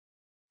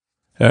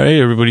All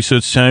right, everybody, so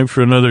it's time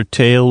for another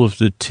Tale of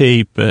the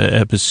Tape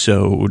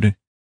episode.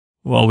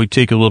 While we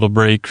take a little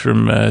break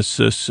from,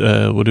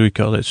 what do we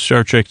call it,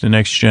 Star Trek The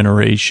Next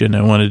Generation,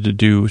 I wanted to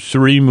do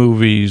 3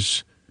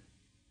 movies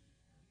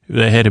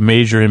that had a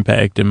major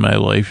impact in my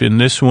life. And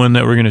this one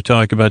that we're going to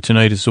talk about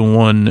tonight is the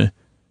one,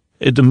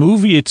 the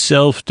movie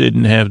itself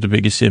didn't have the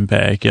biggest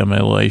impact on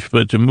my life,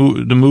 but the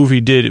movie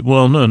did,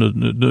 well, no,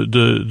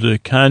 the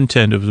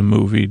content of the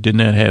movie did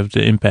not have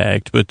the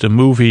impact, but the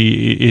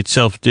movie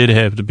itself did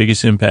have the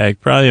biggest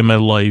impact, probably in my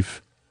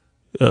life,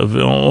 of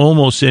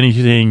almost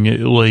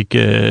anything, like,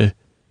 when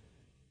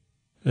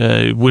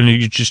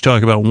you just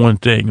talk about one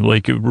thing,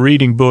 like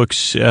reading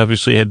books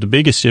obviously had the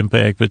biggest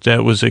impact, but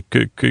that was a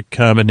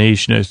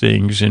combination of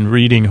things, and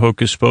reading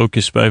Hocus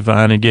Pocus by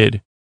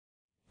Vonnegut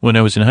when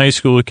I was in high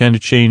school, it kind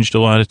of changed a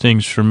lot of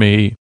things for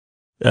me.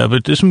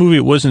 But this movie,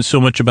 it wasn't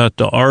so much about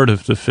the art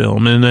of the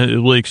film. And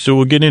so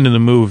we'll get into the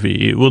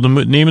movie. Well, the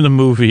name of the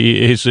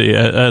movie is,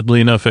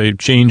 oddly enough, I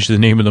changed the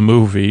name of the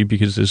movie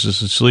because this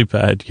is a sleep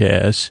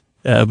podcast.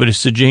 But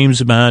it's the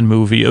James Bond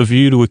movie, A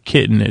View to a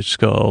Kitten, it's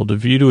called. A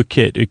View to a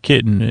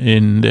Kitten.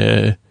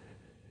 And,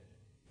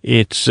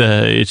 it's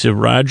a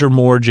Roger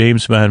Moore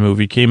James Bond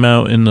movie. Came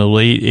out in the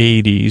late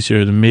 80s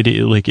or the mid,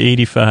 like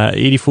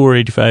 84,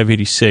 85,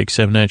 86.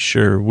 I'm not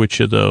sure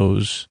which of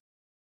those.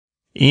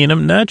 And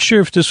I'm not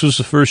sure if this was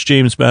the first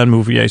James Bond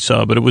movie I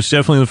saw, but it was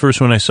definitely the first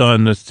one I saw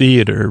in the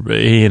theater.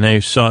 And I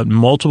saw it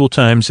multiple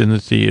times in the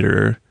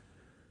theater.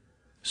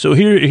 So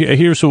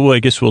here's what I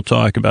guess we'll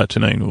talk about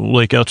tonight.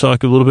 Like, I'll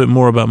talk a little bit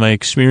more about my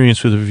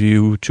experience with A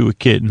View to a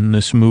Kitten,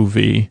 this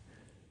movie.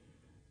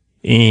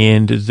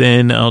 And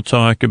then I'll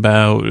talk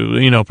about,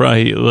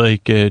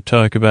 probably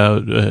talk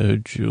about,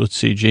 let's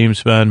see,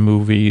 James Bond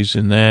movies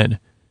and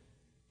that.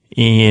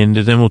 And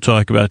then we'll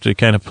talk about the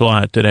kind of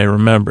plot that I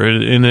remember.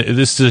 And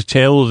this is a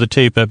Tale of the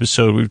Tape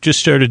episode. We've just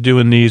started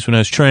doing these when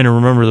I was trying to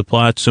remember the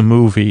plots of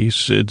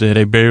movies that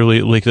I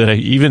barely,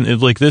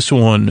 like this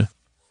one,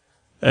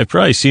 I've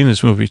probably seen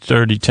this movie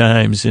 30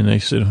 times. And I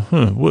said,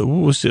 what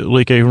was it?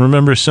 Like, I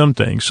remember some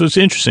things. So it's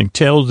interesting.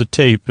 Tale of the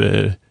Tape,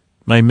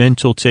 my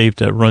mental tape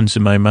that runs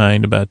in my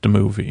mind about the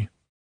movie.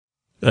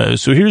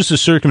 So here's the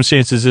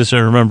circumstances as I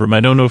remember them. I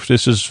don't know if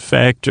this is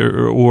fact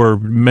or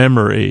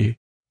memory,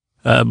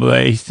 but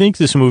I think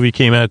this movie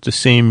came out the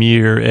same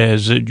year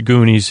as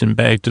Goonies and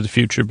Back to the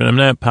Future, but I'm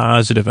not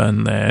positive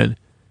on that.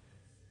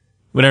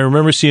 But I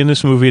remember seeing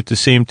this movie at the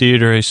same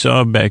theater I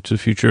saw Back to the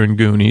Future and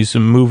Goonies, a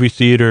movie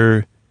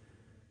theater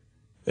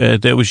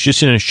that was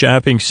just in a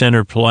shopping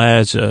center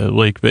plaza.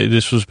 Like,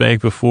 this was back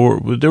before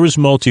there was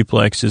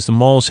multiplexes. The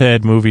malls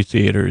had movie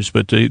theaters,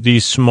 but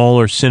these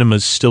smaller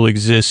cinemas still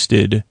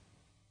existed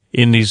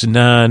in these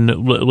now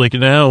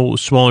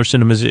smaller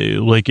cinemas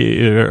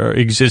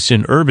exist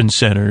in urban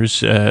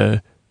centers,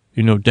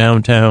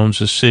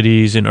 downtowns of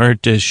cities and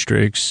art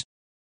districts.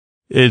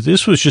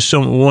 This was just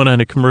one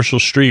on a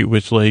commercial street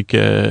with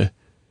there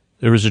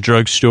was a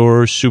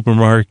drugstore,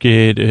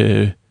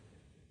 supermarket,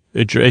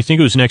 I think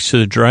it was next to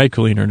the dry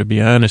cleaner, to be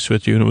honest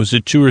with you, and it was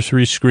a 2 or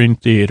 3 screen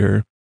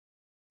theater.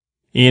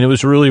 And it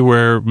was really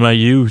where my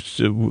youth,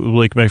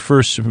 like my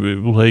first, other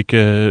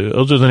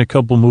than a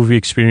couple movie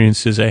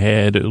experiences I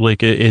had,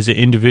 as an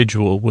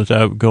individual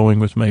without going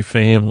with my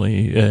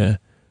family.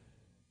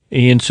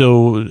 And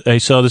so I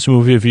saw this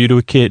movie, A View to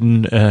a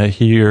Kitten,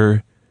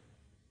 here.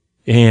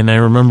 And I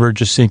remember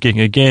just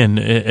thinking,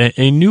 again,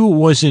 I knew it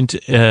wasn't,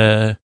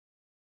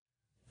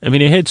 I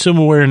had some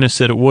awareness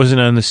that it wasn't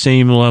on the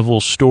same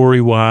level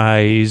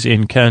story-wise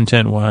and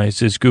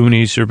content-wise as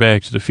Goonies or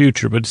Back to the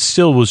Future, but it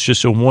still was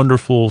just a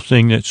wonderful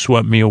thing that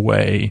swept me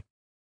away.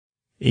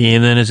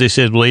 And then, as I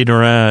said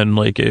later on,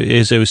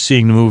 as I was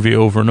seeing the movie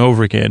over and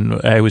over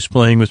again, I was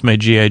playing with my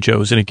G.I.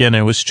 Joes. And again,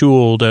 I was too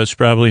old. I was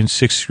probably in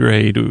 6th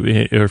grade,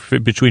 or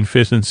between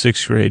 5th and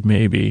 6th grade,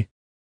 maybe.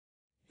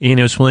 And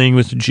I was playing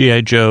with the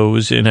G.I.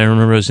 Joes, and I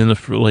remember I was in the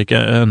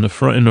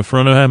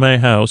front of my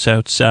house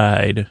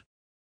outside.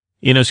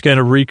 I was kind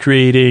of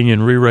recreating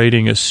and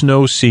rewriting a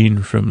snow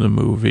scene from the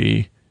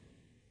movie,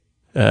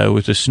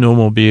 with the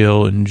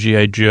snowmobile and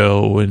G.I.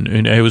 Joe.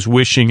 And I was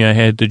wishing I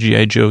had the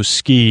G.I. Joe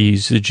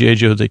skis, the G.I.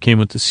 Joe that came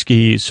with the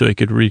skis, so I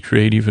could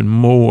recreate even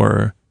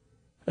more.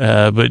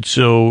 And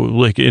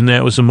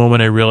that was the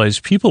moment I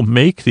realized people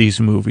make these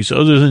movies.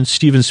 Other than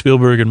Steven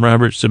Spielberg and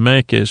Robert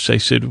Zemeckis, I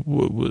said,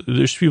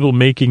 there's people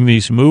making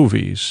these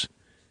movies.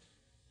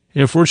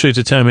 Unfortunately, at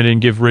the time, I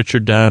didn't give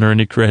Richard Donner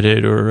any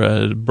credit,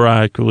 or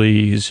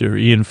Broccoli's, or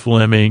Ian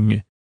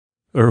Fleming,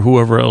 or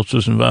whoever else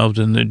was involved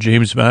in the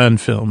James Bond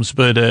films.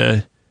 But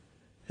I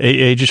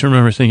just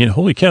remember thinking,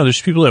 holy cow,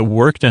 there's people that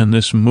worked on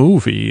this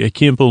movie. I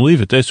can't believe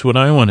it. That's what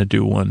I want to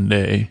do one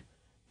day.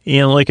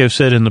 And like I've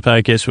said in the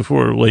podcast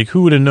before,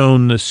 who would have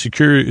known the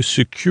circuitous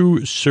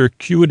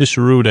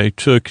route I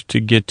took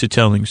to get to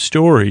telling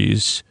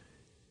stories?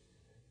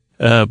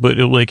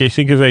 But I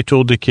think if I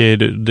told the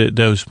kid that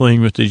I was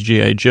playing with the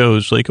G.I.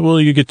 Joes,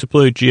 you get to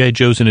play G.I.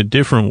 Joes in a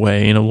different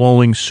way, in a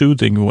lulling,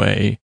 soothing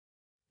way.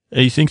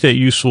 I think that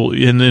useful,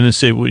 and then to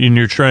say,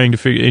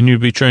 and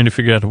you'd be trying to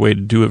figure out a way to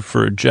do it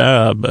for a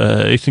job.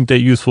 I think that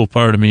youthful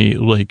part of me,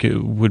 like,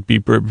 would be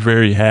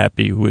very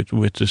happy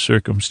with the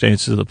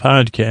circumstances of the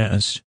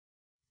podcast.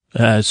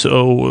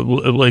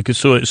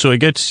 So I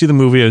got to see the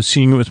movie. I was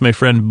seeing it with my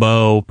friend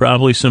Bo,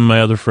 probably some of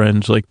my other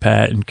friends like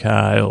Pat and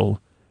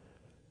Kyle.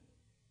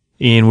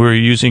 And we're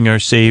using our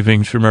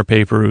savings from our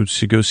paper routes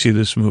to go see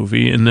this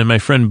movie. And then my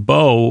friend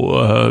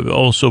Bo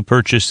also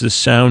purchased the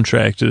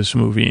soundtrack to this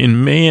movie.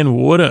 And man,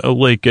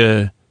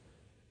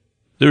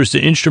 there's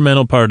the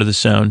instrumental part of the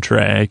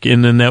soundtrack,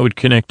 and then that would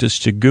connect us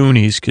to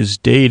Goonies, because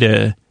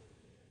Data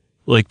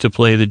liked to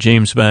play the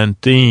James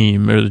Bond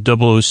theme or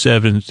the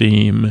 007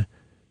 theme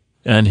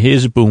on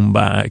his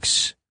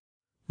boombox.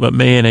 But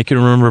man, I can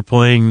remember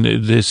playing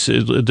this.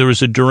 There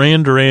was a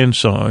Duran Duran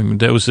song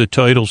that was the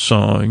title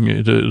song.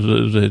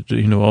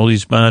 All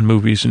these Bond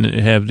movies and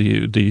have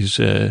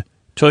these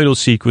title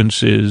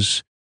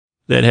sequences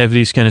that have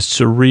these kind of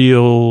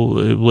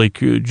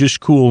surreal,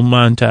 just cool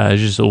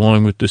montages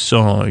along with the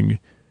song.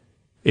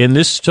 And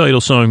this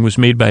title song was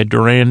made by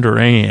Duran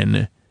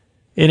Duran.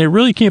 And I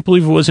really can't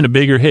believe it wasn't a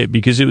bigger hit,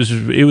 because it was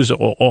an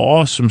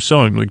awesome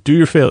song. Like, do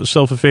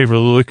yourself a favor,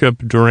 look up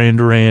Duran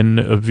Duran,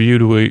 A View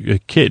to a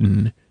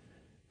Kitten.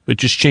 But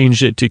just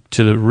changed it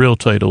to the real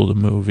title of the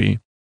movie.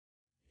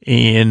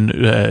 And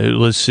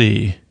let's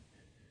see.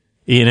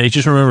 And I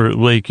just remember,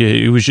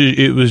 it was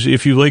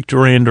if you like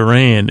Duran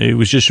Duran, it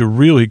was just a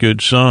really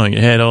good song.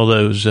 It had all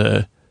those.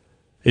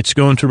 It's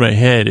going through my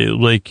head.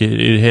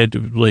 It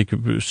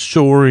had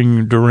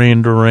soaring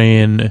Duran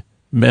Duran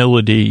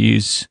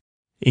melodies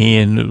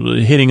and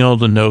hitting all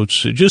the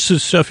notes. Just the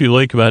stuff you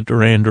like about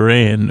Duran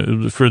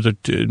Duran for the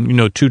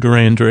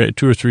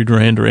two or three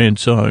Duran Duran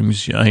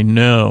songs. I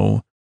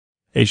know.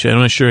 Actually, I'm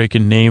not sure I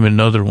can name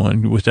another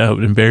one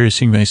without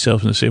embarrassing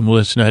myself and saying, well,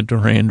 that's not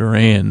Duran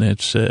Duran.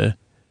 That's,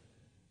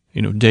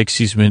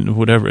 Dexy's been,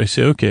 whatever. I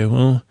say, okay,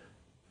 well,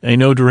 I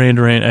know Duran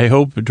Duran. I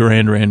hope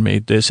Duran Duran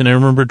made this. And I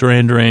remember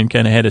Duran Duran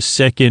kind of had a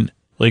second,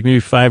 maybe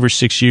 5 or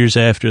 6 years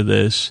after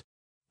this,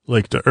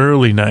 the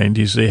early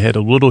 90s, they had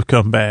a little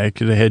comeback.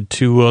 They had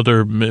 2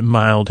 other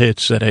mild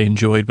hits that I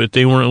enjoyed, but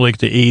they weren't like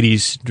the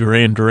 80s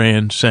Duran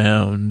Duran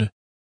sound.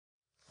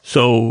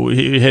 So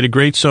it had a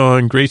great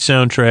song, great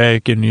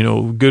soundtrack,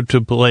 and, good to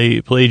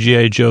play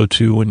G.I. Joe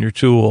 2 when you're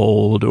too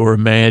old, or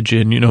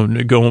imagine,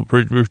 go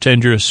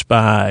pretend you're a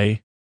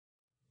spy.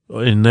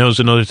 And that was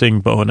another thing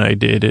Bo and I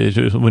did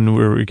when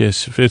we were, I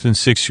guess, 5th and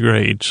 6th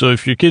grade. So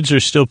if your kids are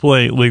still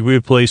playing, we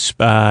would play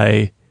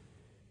spy.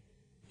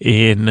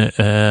 And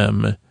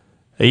I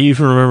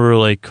even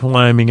remember,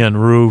 climbing on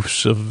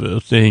roofs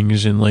of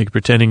things and,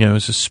 pretending I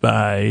was a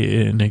spy.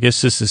 And I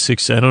guess this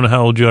is I don't know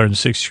how old you are in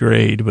 6th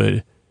grade,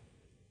 but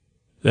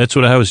that's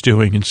what I was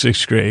doing in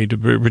 6th grade,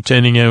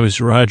 pretending I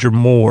was Roger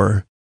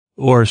Moore,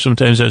 or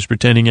sometimes I was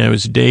pretending I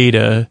was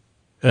Data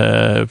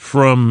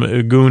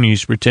from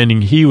Goonies,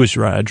 pretending he was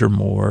Roger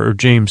Moore or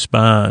James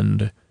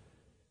Bond.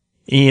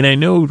 And I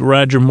know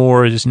Roger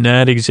Moore is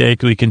not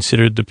exactly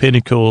considered the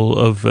pinnacle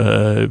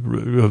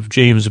of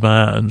James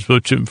Bonds,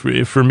 but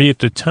for me at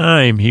the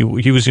time, he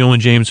was the only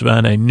James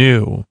Bond I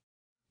knew,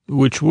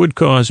 which would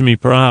cause me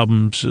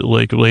problems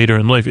later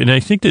in life. And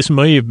I think this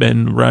may have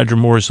been Roger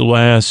Moore's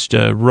last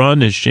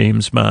run as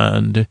James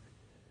Bond.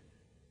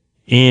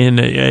 And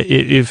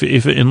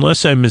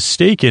unless I'm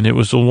mistaken, it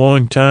was a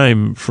long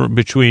time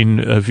between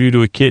A View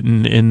to a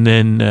Kitten and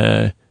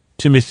then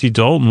Timothy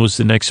Dalton was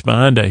the next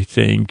Bond, I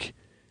think.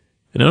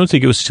 And I don't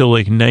think it was till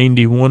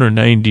 91 or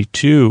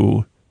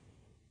 92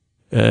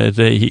 that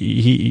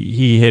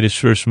he had his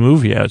first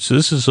movie out. So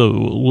this is a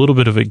little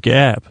bit of a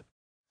gap.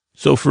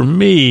 So for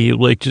me,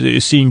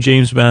 seeing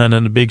James Bond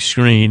on the big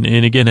screen,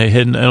 and again, I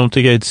don't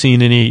think I'd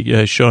seen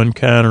any Sean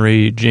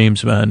Connery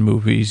James Bond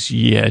movies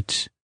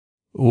yet,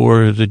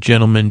 or the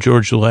gentleman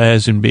George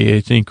Lazenby.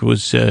 I think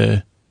was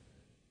there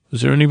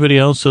anybody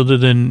else other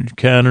than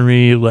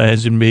Connery,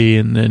 Lazenby,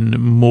 and then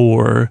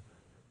Moore?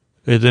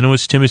 And then it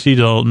was Timothy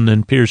Dalton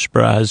and Pierce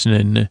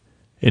Brosnan,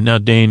 and now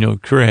Daniel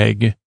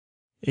Craig.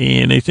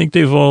 And I think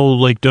they've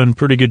all done a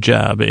pretty good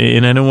job.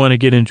 And I don't want to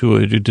get into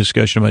a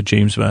discussion about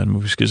James Bond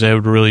movies because that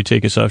would really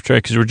take us off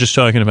track because we're just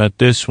talking about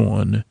this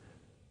one.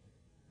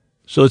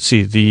 So let's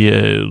see.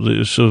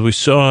 So we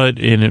saw it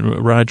in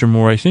Roger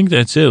Moore. I think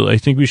that's it. I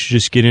think we should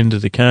just get into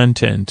the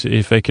content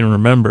if I can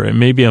remember. And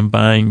maybe I'm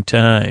buying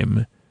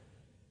time.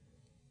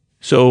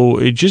 So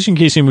just in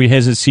case anybody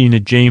hasn't seen a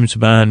James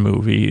Bond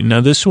movie.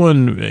 Now this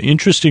one,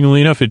 interestingly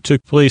enough, it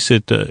took place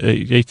at,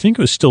 I think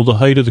it was still the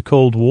height of the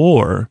Cold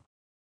War.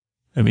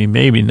 I mean,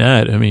 maybe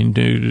not. I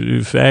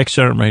mean, facts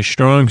aren't my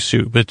strong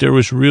suit, but there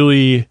was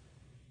really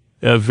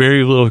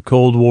very little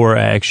Cold War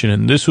action.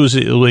 And this was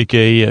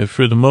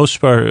for the most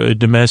part, a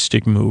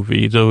domestic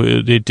movie, though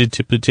it did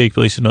take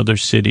place in other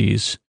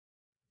cities.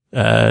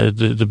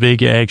 The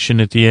big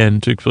action at the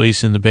end took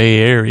place in the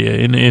Bay Area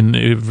and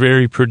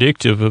very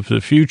predictive of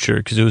the future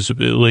because it was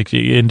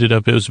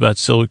it was about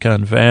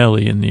Silicon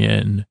Valley in the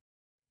end.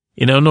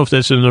 And I don't know if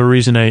that's another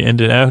reason I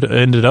ended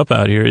up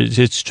out here.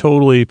 It's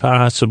totally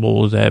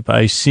possible that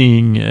by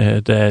seeing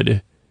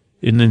that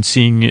and then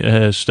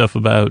seeing stuff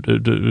about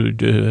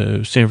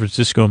San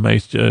Francisco in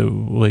my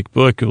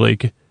book,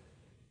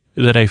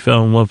 that I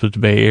fell in love with the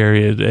Bay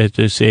Area at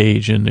this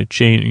age, and it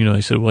changed. I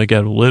said, well, I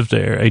got to live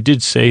there. I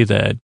did say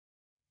that.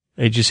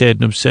 I just had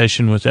an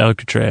obsession with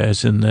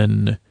Alcatraz, and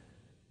then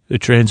the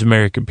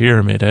Transamerican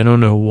Pyramid. I don't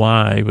know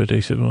why, but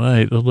I said, well,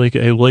 I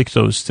like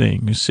those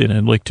things, and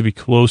I'd like to be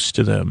close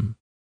to them.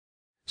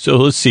 So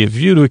let's see, A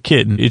View to a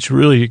Kitten. It's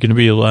really going to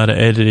be a lot of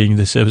editing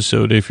this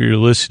episode if you're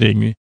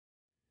listening.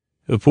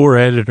 A poor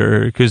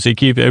editor, because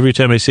every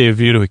time I say A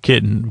View to a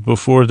Kitten,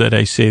 before that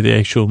I say the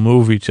actual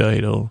movie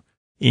title.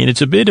 And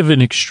it's a bit of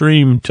an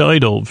extreme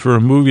title for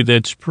a movie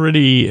that's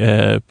pretty,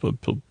 not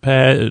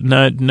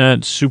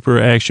super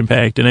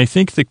action-packed. And I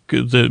think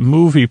the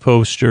movie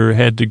poster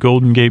had the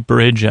Golden Gate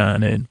Bridge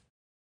on it.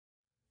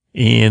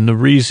 And the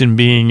reason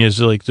being is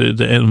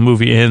the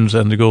movie ends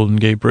on the Golden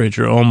Gate Bridge,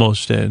 or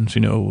almost ends,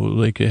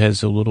 it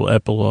has a little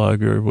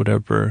epilogue or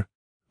whatever.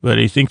 But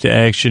I think the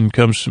action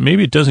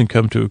maybe it doesn't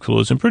come to a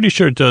close. I'm pretty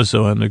sure it does,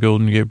 though, on the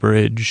Golden Gate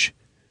Bridge.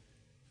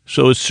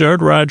 So it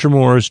starred Roger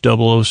Moore as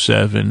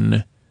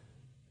 007.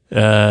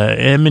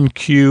 M and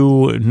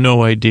Q,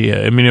 no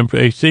idea. I mean,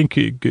 I think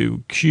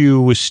Q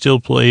was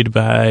still played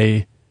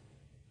by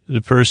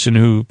the person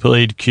who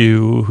played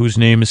Q, whose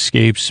name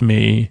escapes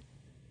me.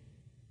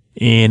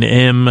 And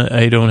M,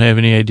 I don't have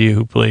any idea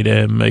who played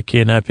M. I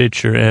cannot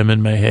picture M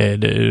in my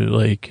head.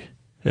 I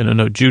don't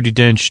know. Judi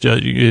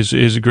Dench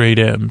is a great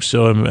M,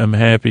 so I'm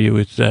happy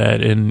with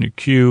that. And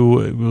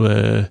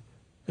Q,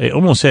 I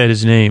almost had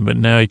his name, but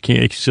now I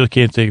still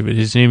can't think of it.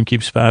 His name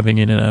keeps popping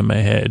in and out of my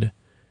head.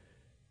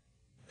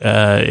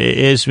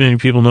 As many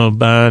people know,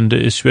 Bond,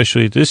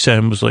 especially at this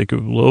time, was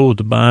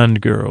the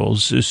Bond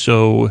girls.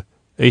 So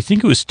I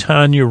think it was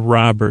Tanya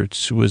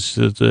Roberts was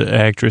the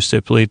actress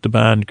that played the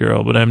Bond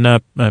girl, but I'm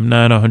not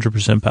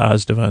 100%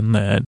 positive on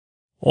that.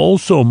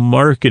 Also,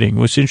 marketing.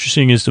 What's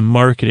interesting is the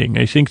marketing.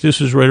 I think this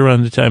was right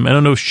around the time. I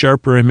don't know if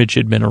Sharper Image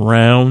had been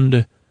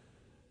around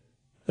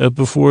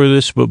before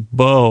this, but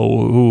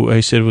Bo, who I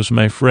said was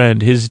my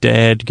friend, his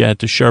dad got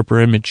the Sharper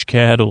Image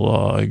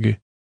catalog.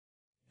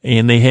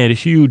 And they had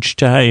huge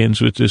tie-ins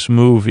with this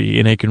movie.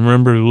 And I can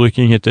remember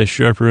looking at the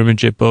Sharper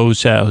Image at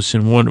Bo's house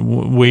and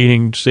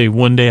waiting to say,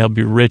 one day I'll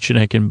be rich and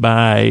I can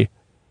buy,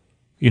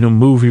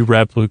 movie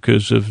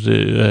replicas of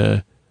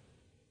the,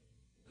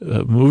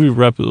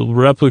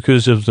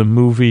 replicas of the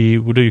movie,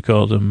 what do you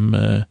call them?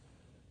 I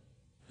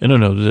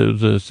don't know,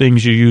 the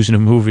things you use in a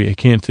movie. I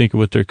can't think of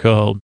what they're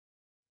called.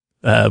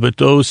 But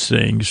those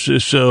things,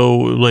 so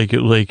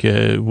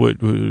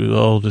what,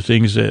 all the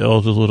things all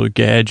the little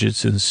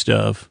gadgets and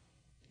stuff.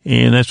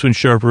 And that's when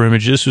Sharper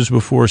Image, this was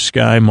before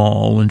Sky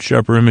Mall, and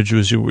Sharper Image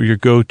was your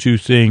go-to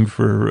thing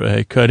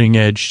for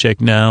cutting-edge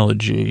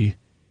technology.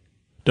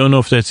 Don't know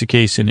if that's the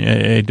case, and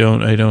I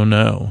don't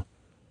know.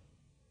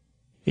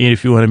 And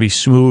if you want to be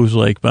smooth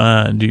like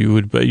Bond,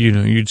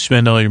 you'd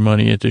spend all your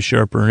money at the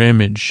Sharper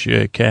Image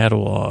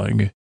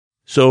catalog.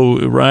 So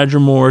Roger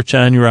Moore,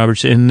 Tanya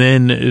Roberts, and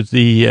then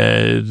the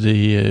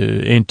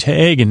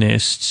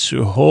antagonists.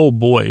 Oh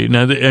boy!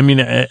 Now,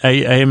 I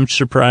am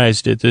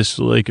surprised at this,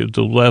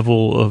 the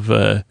level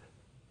of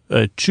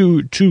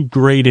two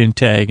great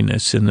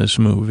antagonists in this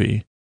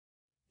movie,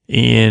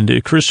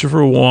 and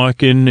Christopher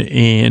Walken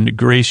and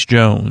Grace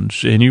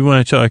Jones. And you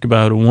want to talk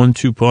about a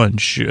 1-2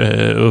 punch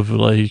of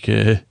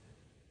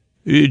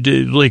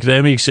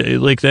that makes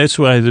that's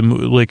why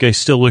I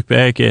still look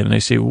back at it and I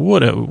say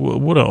what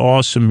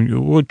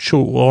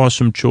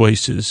awesome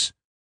choices.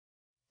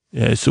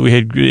 So we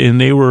had,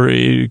 and they were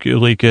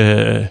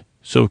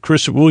so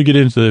Christopher, we'll get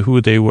into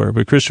who they were,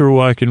 but Christopher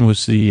Walken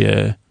was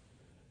the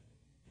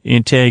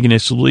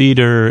antagonist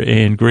leader,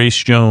 and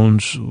Grace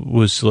Jones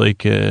was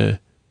I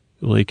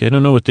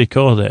don't know what they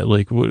call that.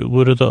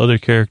 What are the other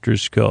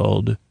characters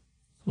called?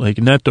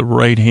 Not the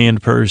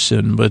right-hand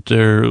person, but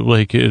they're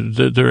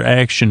their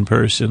action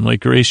person.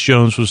 Grace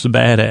Jones was the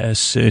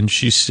badass, and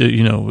she's,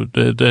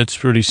 that's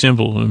pretty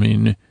simple. I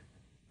mean,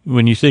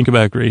 when you think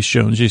about Grace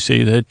Jones, you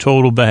say that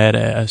total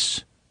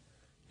badass.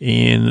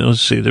 And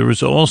let's see, there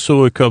was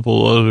also a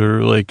couple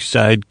other,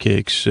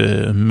 sidekicks,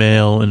 a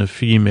male and a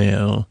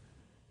female.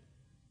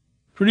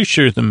 Pretty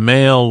sure the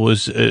male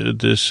was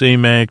the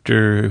same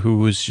actor who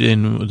was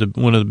in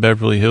one of the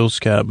Beverly Hills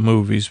Cop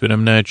movies, but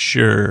I'm not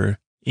sure.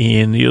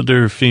 And the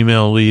other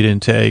female lead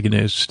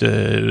antagonist,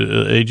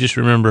 I just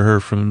remember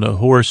her from the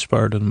horse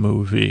part of the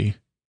movie.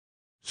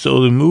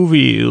 So the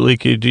movie,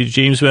 a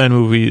James Bond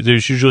movie,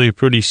 there's usually a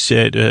pretty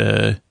set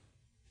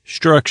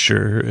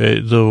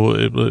structure, though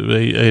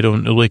I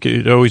don't,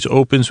 it always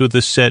opens with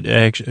a set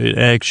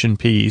action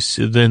piece,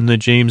 then the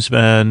James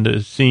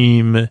Bond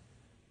theme,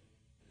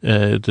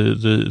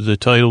 the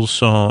title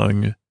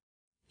song,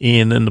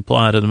 and then the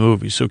plot of the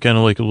movie. So kind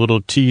of a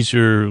little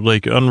teaser,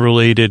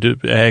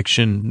 unrelated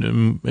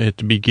action at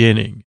the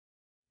beginning.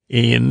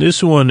 And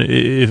this one,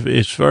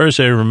 as far as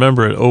I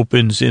remember, it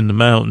opens in the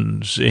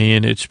mountains,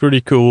 and it's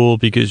pretty cool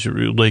because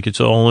it's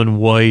all in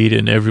white,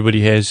 and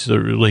everybody has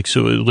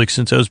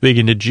since I was big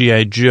into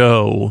G.I.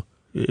 Joe,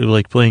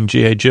 like playing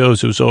G.I.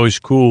 Joes, it was always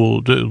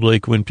cool to,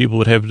 like when people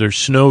would have their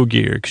snow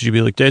gear, because you'd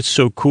be like, that's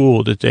so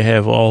cool that they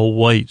have all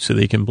white so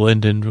they can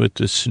blend in with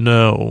the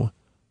snow.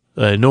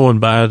 No one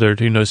bothered,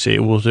 say,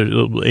 well, they're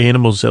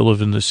animals that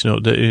live in the snow,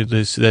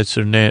 that's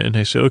their net. And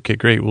I said, okay,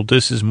 great. Well,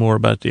 this is more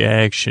about the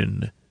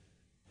action.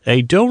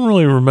 I don't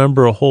really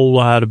remember a whole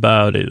lot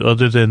about it,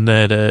 other than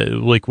that,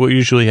 like what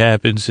usually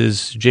happens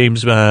is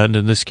James Bond,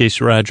 in this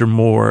case Roger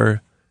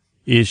Moore,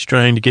 is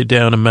trying to get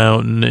down a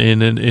mountain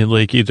and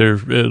like either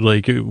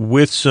like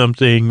with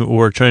something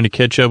or trying to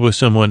catch up with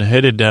someone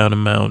headed down a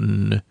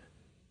mountain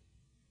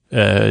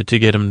to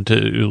get him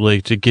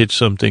to get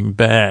something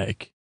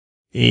back.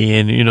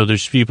 And,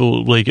 there's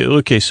people like,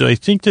 okay, so I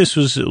think this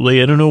was like,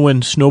 I don't know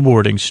when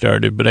snowboarding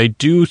started, but I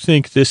do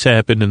think this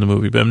happened in the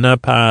movie, but I'm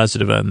not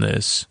positive on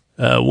this.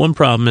 One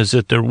problem is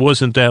that there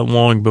wasn't that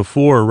long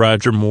before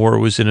Roger Moore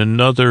was in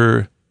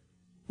another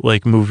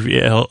like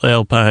movie,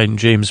 Alpine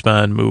James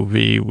Bond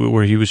movie,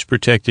 where he was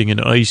protecting an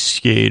ice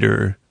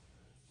skater.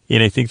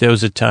 And I think that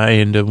was a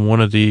tie-in to one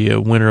of the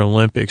Winter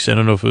Olympics. I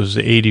don't know if it was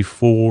the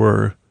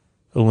 84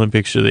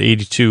 Olympics or the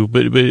 82,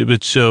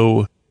 but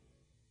so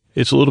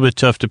it's a little bit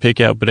tough to pick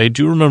out. But I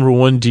do remember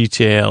one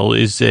detail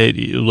is that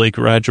like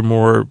Roger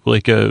Moore,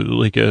 like a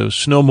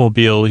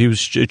snowmobile, he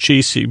was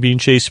being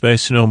chased by a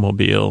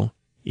snowmobile.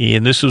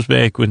 And this was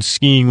back when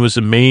skiing was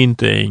the main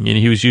thing, and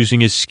he was using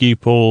his ski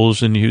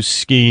poles, and he was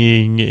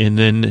skiing, and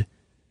then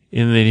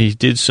he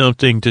did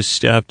something to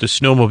stop the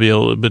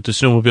snowmobile, but the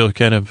snowmobile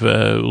kind of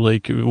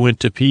like went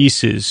to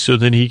pieces. So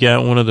then he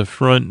got one of the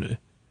front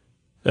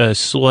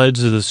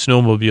sleds of the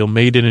snowmobile,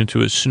 made it into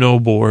a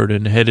snowboard,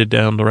 and headed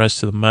down the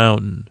rest of the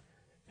mountain.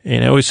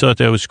 And I always thought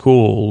that was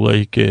cool.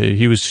 Like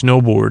he was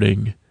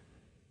snowboarding,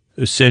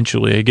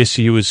 essentially. I guess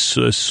he was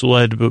snowmobile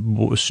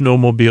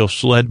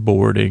sled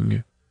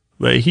boarding.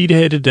 But he'd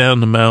headed down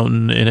the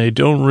mountain, and I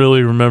don't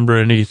really remember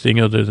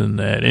anything other than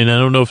that. And I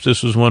don't know if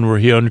this was one where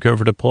he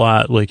uncovered a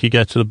plot, like he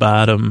got to the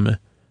bottom,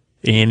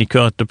 and he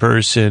caught the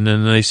person,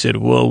 and they said,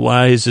 well,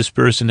 why is this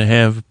person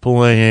have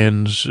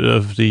plans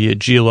of the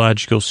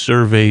geological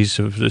surveys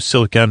of the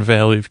Silicon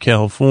Valley of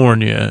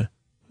California,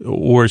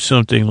 or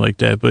something like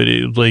that. But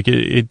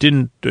it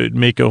didn't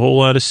make a whole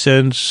lot of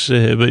sense.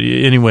 But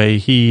anyway,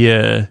 he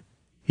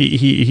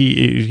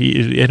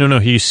I don't know,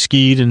 he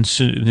skied and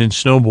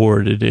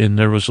snowboarded, and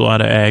there was a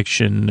lot of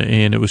action,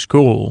 and it was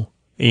cool,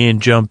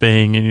 and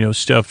jumping, and,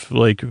 stuff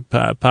like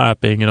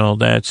popping and all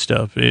that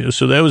stuff.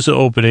 So that was the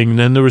opening.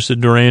 Then there was the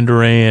Duran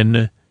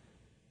Duran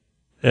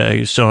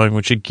song,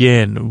 which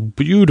again,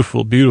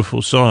 beautiful,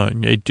 beautiful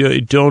song. I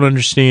don't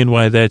understand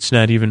why that's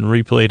not even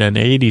replayed on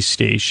 80s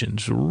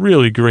stations.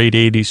 Really great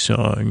 80s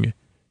song.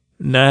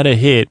 Not a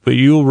hit, but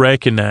you'll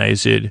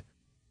recognize it.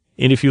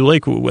 And if you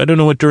like, I don't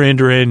know what Duran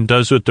Duran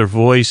does with their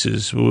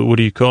voices. What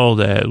do you call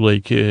that?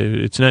 Like,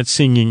 it's not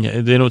singing,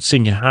 they don't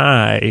sing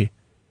high,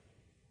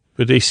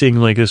 but they sing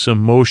like this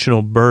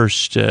emotional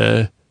burst,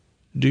 like,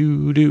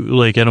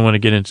 I don't want to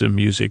get into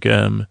music,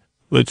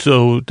 but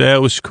so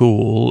that was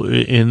cool.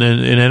 And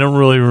I don't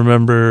really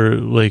remember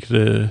like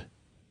the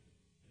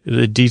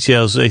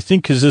details. I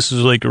think because this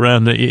was like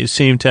around the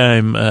same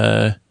time,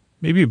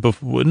 maybe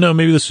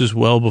this was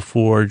well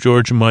before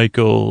George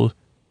Michael.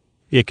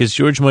 Yeah, because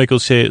George Michael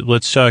said,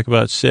 let's talk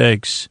about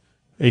sex.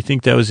 I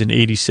think that was in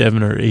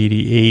 87 or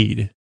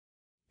 88.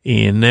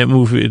 And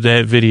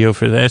that video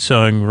for that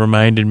song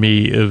reminded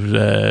me of,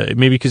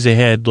 maybe because they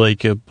had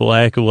like a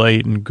black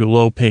light and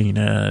glow paint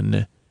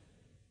on.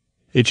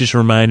 It just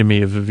reminded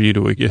me of A View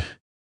to a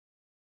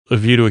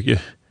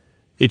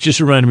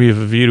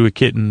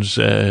Kitten's,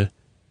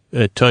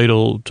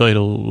 title,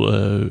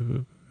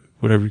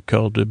 whatever you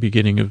called the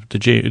beginning of the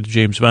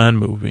James Bond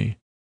movie.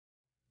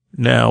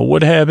 Now,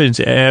 what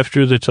happens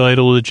after the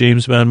title of the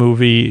James Bond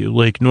movie?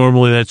 Like,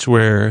 normally that's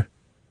where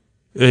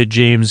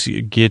James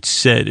gets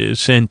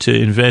sent to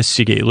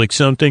investigate. Like,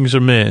 some things are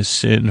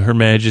amiss in Her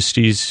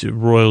Majesty's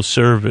Royal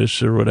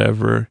Service or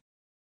whatever.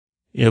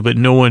 Yeah, but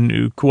no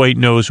one quite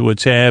knows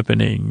what's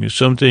happening.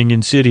 Something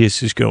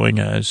insidious is going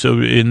on.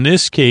 So in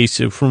this case,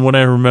 from what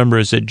I remember,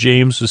 is that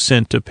James was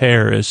sent to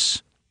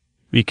Paris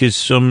because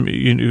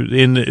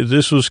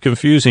this was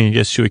confusing, I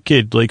guess, to a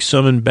kid, like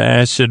some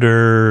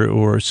ambassador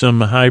or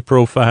some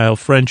high-profile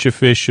French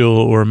official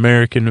or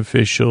American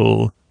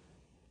official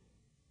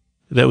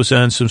that was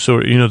on some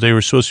sort, they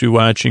were supposed to be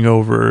watching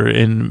over,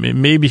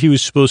 and maybe he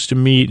was supposed to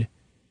meet,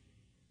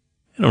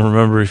 I don't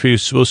remember if he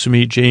was supposed to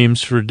meet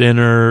James for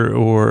dinner,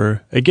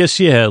 or I guess,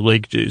 yeah,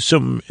 like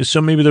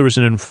maybe there was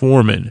an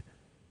informant.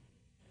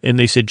 And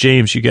they said,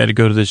 James, you got to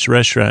go to this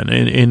restaurant.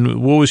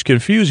 And what was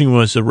confusing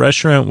was the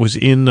restaurant was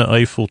in the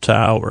Eiffel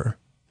Tower,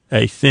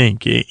 I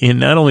think. And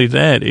not only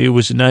that, it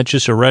was not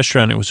just a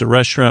restaurant. It was a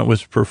restaurant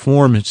with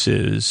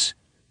performances.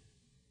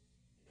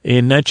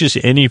 And not just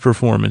any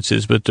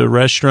performances, but the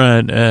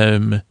restaurant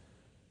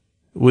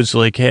was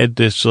like, had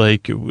this,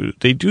 like,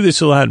 they do this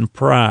a lot in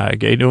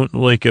Prague. I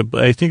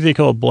think they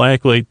call it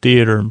Blacklight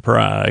Theater in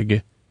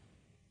Prague.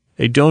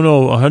 I don't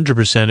know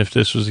 100% if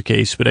this was the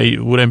case, but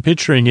what I'm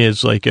picturing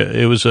is like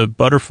it was a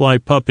butterfly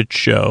puppet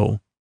show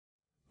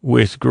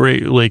with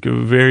great, like,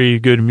 very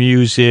good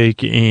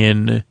music,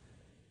 and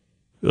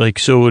like,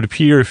 so it would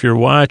appear if you're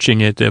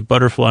watching it that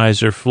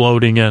butterflies are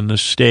floating on the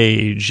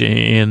stage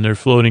and they're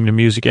floating to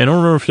music. I don't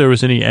remember if there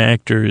was any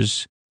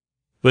actors,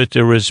 but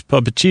there was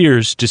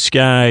puppeteers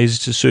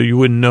disguised so you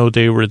wouldn't know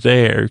they were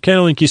there. Kind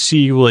of like you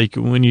see, like,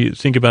 when you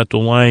think about the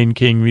Lion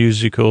King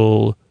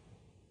musical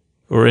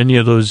or any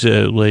of those,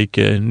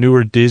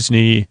 newer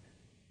Disney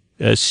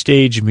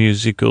stage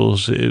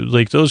musicals.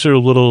 Like, those are a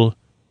little,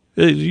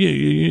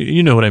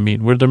 you know what I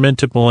mean, where they're meant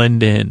to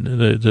blend in,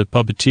 the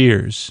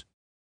puppeteers.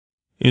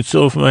 And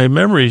so if my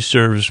memory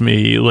serves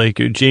me, like,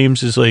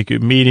 James is, like,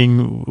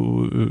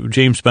 meeting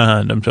James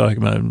Bond, I'm talking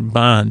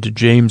about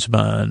James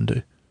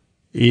Bond,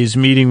 is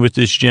meeting with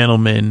this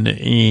gentleman,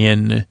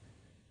 and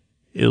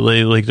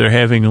like they're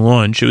having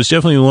lunch. It was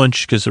definitely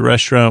lunch because the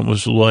restaurant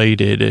was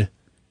lighted.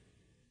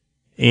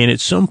 And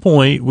at some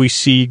point we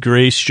see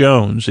Grace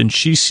Jones, and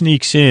she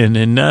sneaks in,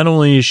 and not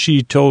only is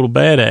she total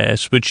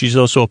badass, but she's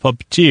also a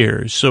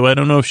puppeteer. So I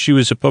don't know if she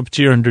was a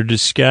puppeteer under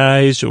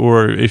disguise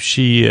or if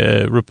she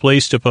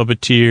replaced a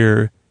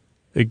puppeteer,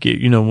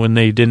 you know, when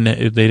they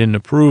didn't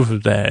approve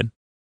of that.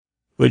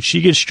 But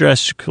she gets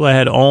dressed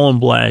clad all in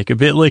black, a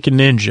bit like a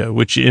ninja,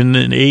 which in the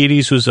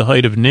 80s was the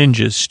height of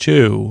ninjas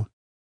too.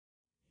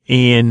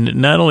 And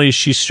not only does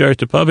she start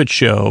the puppet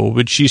show,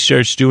 but she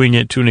starts doing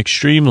it to an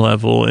extreme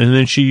level. And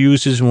then she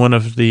uses one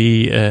of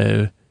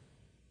the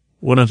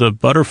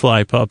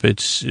butterfly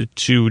puppets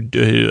to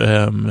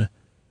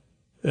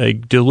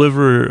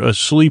deliver a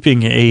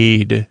sleeping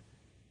aid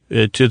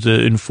to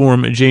the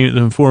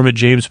informant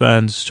James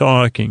Bond's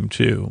talking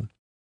to.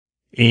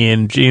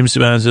 And James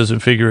Bond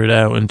doesn't figure it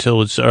out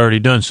until it's already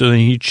done. So then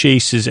he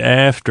chases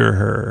after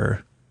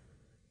her.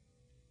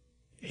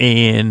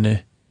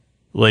 And,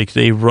 like,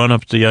 they run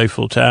up the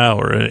Eiffel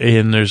Tower.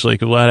 And there's,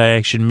 like, a lot of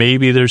action.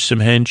 Maybe there's some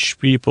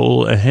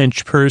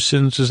hench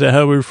persons. Is that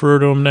how we refer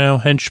to them now?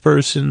 Hench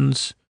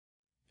persons.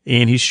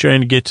 And he's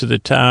trying to get to the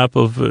top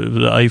of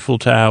the Eiffel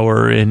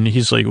Tower. And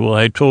he's like, well,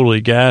 I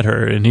totally got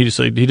her. And he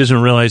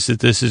doesn't realize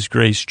that this is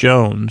Grace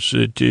Jones,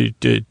 TBA.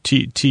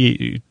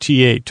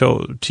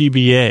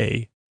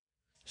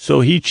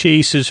 So he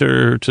chases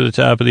her to the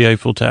top of the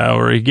Eiffel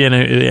Tower. Again,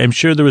 I'm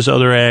sure there was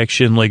other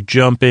action like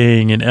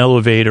jumping and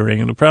elevatoring.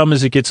 And the problem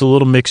is it gets a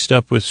little mixed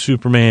up with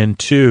Superman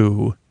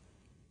 2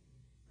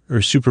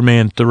 or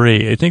Superman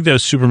 3. I think that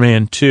was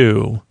Superman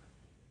 2.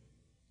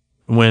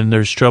 When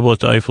there's trouble at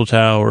the Eiffel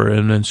Tower,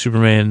 and then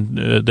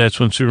that's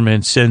when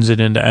Superman sends it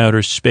into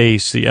outer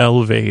space, the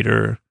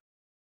elevator,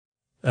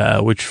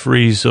 which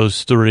frees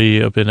those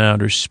three up in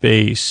outer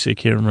space. I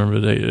can't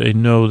remember. I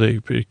know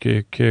the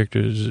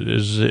character is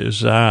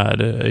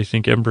Zod. I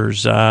think Emperor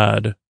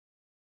Zod.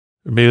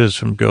 Or maybe that's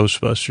from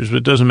Ghostbusters, but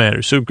it doesn't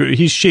matter. So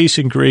he's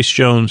chasing Grace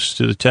Jones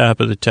to the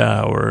top of the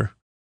tower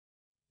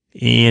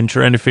and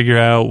trying to figure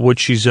out what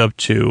she's up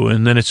to.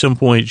 And then at some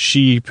point,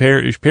 she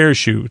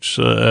parachutes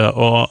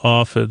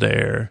off of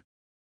there.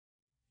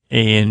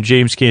 And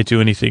James can't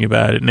do anything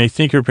about it. And I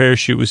think her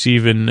parachute was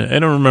even, I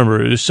don't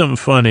remember, it was something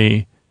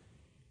funny.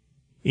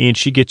 And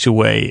she gets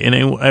away. And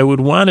I would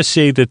want to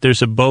say that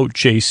there's a boat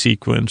chase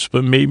sequence,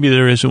 but maybe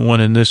there isn't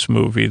one in this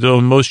movie. Though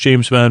in most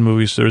James Bond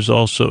movies, there's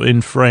also,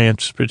 in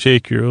France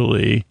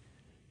particularly,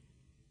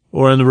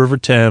 or on the River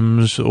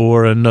Thames,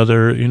 or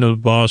another,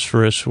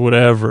 Bosphorus,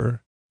 whatever.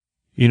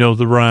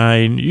 The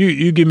Rhine,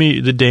 you give me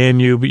the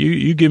Danube,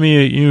 you give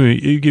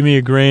me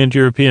a grand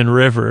European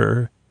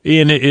river.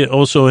 And it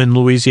also in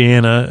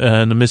Louisiana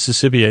and the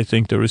Mississippi, I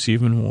think there was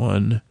even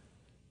one.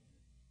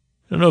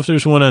 I don't know if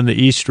there's one on the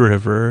East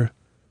River,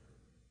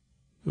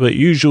 but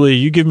usually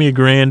you give me a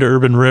grand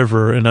urban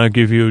river and I'll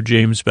give you a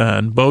James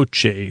Bond boat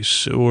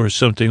chase or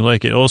something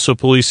like it. Also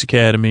Police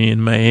Academy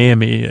in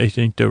Miami, I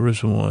think there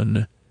was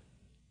one.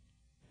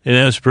 And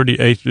that was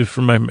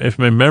if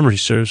my memory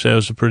serves, that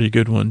was a pretty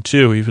good one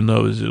too, even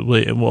though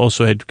it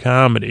also had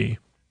comedy.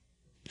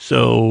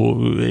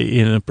 So,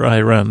 probably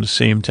around the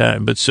same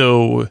time. But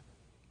so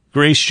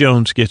Grace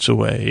Jones gets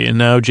away, and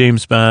now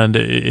James Bond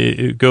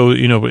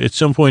at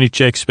some point he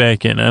checks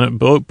back in.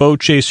 Boat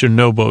chase or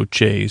no boat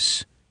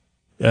chase.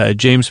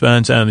 James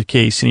Bond's on the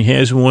case, and he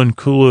has one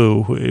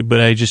clue,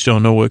 but I just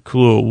don't know what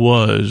clue it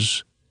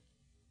was.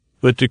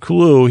 But the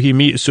clue, he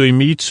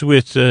meets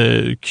with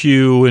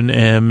Q and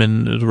M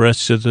and the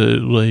rest of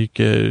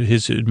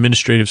his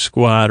administrative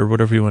squad or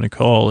whatever you want to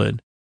call it.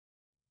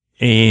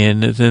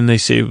 And then they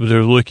say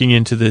they're looking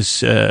into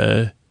this,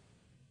 I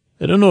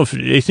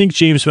think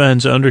James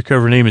Bond's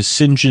undercover name is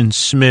St. John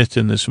Smith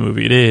in this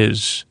movie. It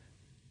is.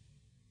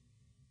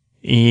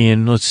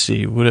 And let's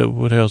see,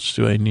 what else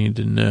do I need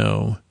to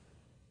know?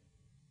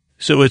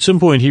 So at some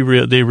point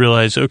they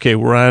realize, okay,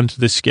 we're on to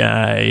this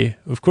guy.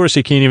 Of course,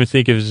 I can't even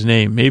think of his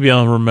name. Maybe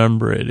I'll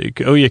remember it.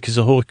 Oh yeah, because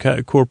the whole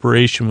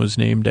corporation was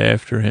named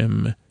after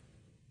him.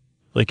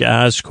 Like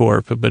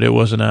Oscorp, but it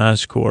wasn't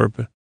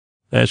Oscorp.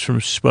 That's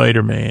from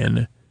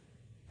Spider-Man.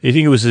 I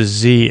think it was a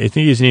Z. I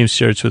think his name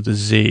starts with a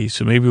Z,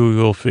 so maybe we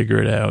will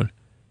figure it out.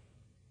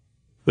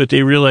 But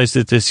they realize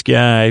that this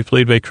guy,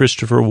 played by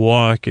Christopher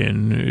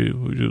Walken,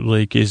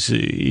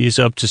 is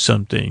up to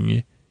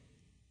something.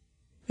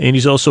 And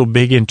he's also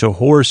big into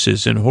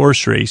horses and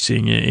horse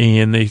racing.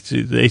 And they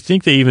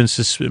think they even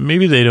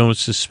maybe they don't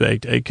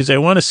suspect, because I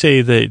want to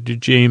say that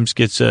James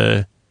gets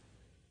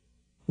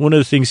one of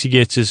the things he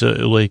gets is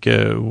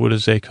what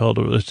is that called?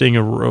 A thing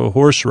a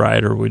horse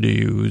rider would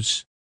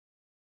use.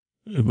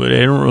 But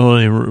I don't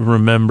really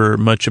remember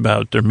much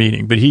about their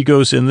meeting. But he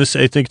goes, and this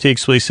I think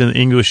takes place in the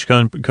English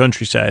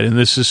countryside, and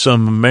this is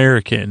some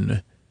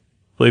American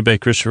played by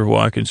Christopher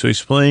Walken. So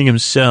he's playing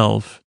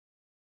himself.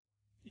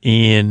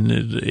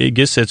 And I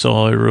guess that's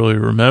all I really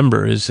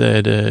remember is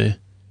that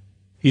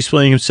he's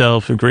playing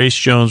himself and Grace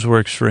Jones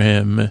works for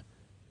him.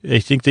 I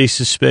think they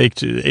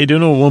suspect, I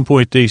don't know at one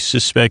point they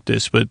suspect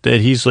this, but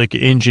that he's like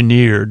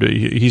engineered.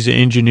 He's an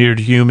engineered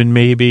human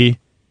maybe.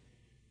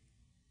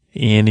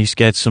 And he's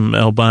got some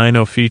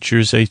albino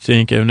features, I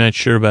think. I'm not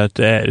sure about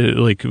that.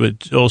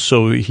 But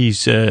also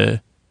he's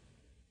out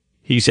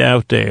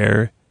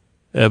there.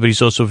 But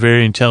he's also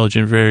very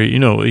intelligent,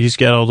 he's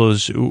got all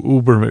those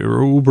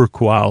uber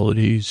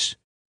qualities.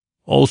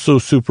 Also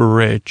super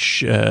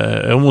rich.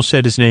 I almost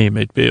said his name.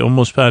 It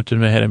almost popped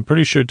in my head. I'm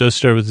pretty sure it does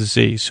start with a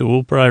Z, so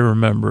we'll probably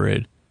remember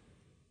it.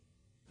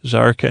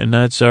 Zarkon,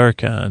 not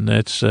Zarkon.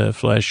 That's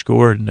Flash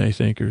Gordon, I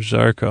think, or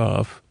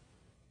Zarkov.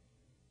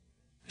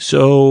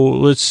 So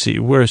let's see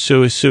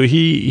so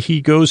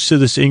he goes to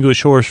this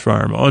English horse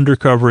farm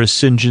undercover as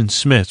St. John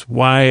Smith.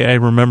 Why I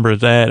remember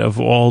that of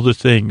all the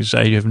things,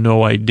 I have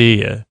no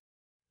idea.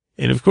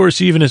 And of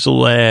course, even as a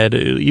lad,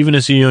 even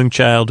as a young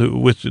child who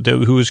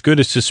was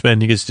good at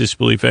suspending his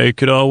disbelief,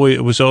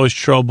 was always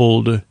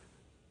troubled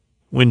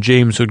when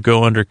James would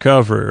go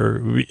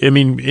undercover. I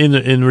mean,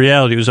 in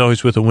reality, it was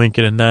always with a wink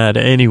and a nod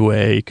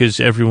anyway,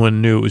 because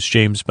everyone knew it was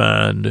James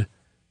Bond.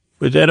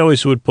 But that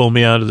always would pull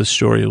me out of the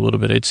story a little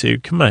bit. I'd say,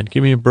 come on,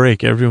 give me a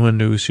break. Everyone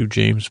knows who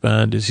James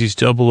Bond is. He's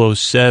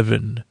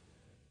 007.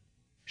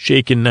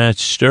 Shaken, not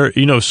stirred.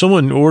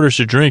 Someone orders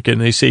a drink and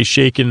they say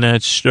shaken,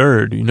 not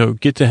stirred.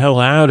 Get the hell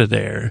out of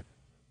there.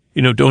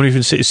 Don't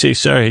even say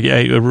sorry,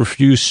 I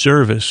refuse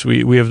service.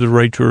 We have the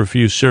right to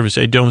refuse service.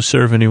 I don't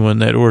serve anyone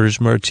that orders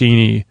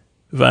martini,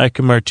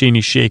 vodka martini,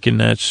 shaken,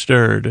 not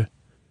stirred.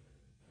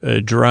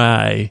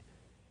 Dry.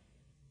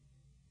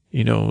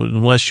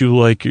 Unless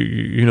you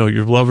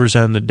your lover's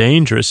on the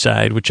dangerous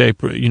side, which I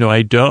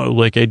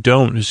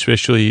don't,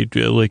 especially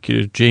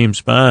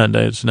James Bond,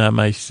 that's not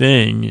my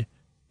thing.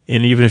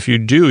 And even if you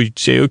do, you'd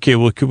say, okay,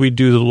 well, could we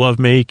do the love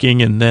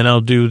making and then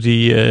I'll do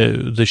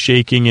the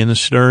shaking and the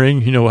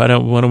stirring? Why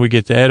don't we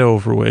get that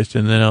over with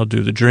and then I'll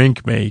do the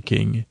drink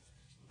making.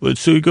 But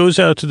so he goes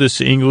out to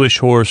this English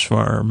horse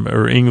farm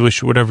or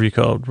English, whatever you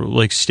call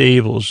it,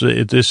 stables.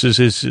 This is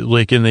his,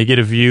 and they get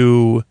a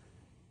view.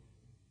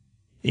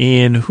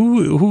 And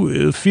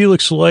who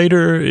Felix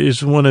Leiter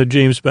is one of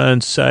James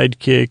Bond's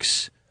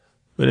sidekicks.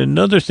 But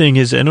another thing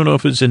is, I don't know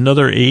if it's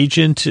another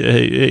agent.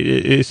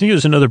 I think it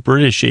was another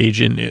British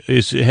agent.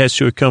 Has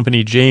to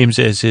accompany James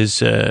as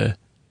his, what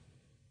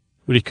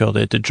do you call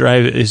that?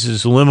 Is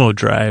his limo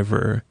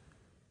driver.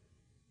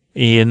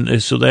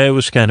 And so that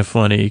was kind of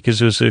funny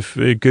because it was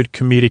a good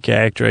comedic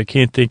actor. I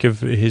can't think of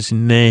his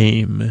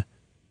name,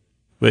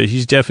 but he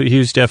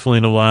was definitely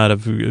in a lot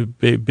of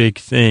big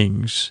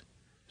things.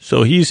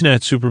 So he's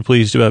not super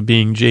pleased about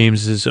being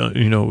James's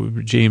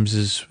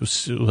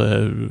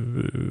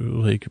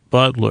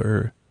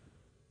butler.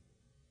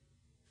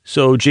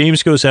 So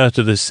James goes out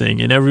to this thing,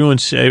 and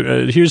everyone's,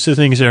 here's the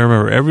things I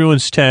remember.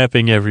 Everyone's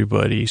tapping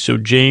everybody. So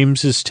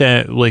James is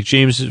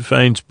James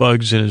finds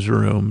bugs in his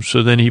room.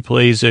 So then he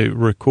plays a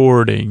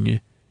recording,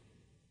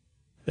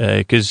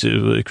 because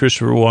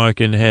Christopher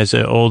Walken has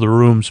all the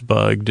rooms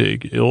bugged.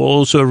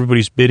 Also,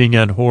 everybody's bidding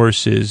on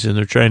horses, and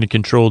they're trying to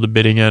control the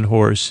bidding on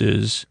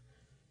horses.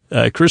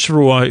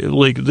 Christopher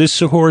Walken, this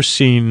horse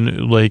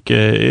scene, I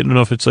don't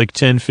know if it's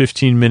 10,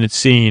 15 minute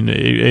scene.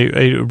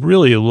 I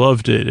really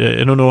loved it.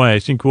 I don't know why. I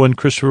think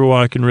Christopher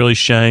Walken really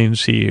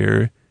shines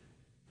here,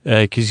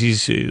 cause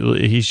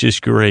he's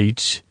just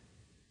great.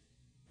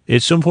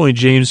 At some point,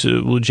 James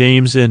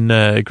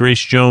and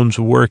Grace Jones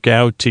work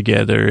out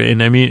together.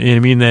 And I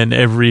mean that in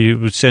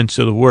every sense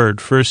of the word.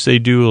 First, they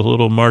do a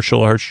little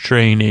martial arts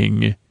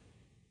training.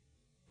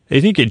 I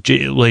think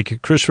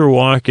Christopher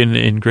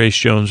Walken and Grace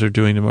Jones are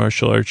doing the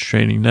martial arts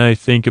training. Now I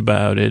think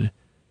about it.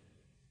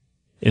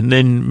 And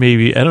then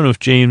maybe, I don't know if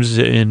James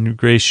and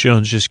Grace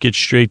Jones just get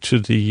straight to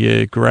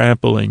the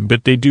grappling,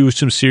 but they do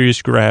some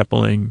serious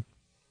grappling.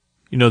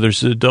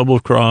 There's a double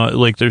cross,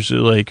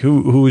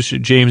 who's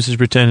James is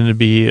pretending to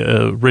be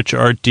a rich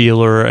art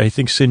dealer. I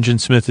think St. John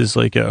Smith is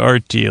an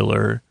art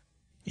dealer.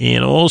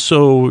 And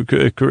also,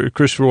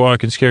 Christopher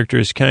Walken's character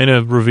is kind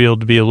of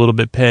revealed to be a little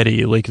bit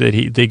petty,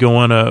 they go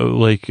on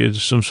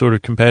some sort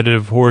of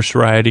competitive horse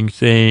riding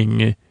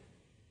thing,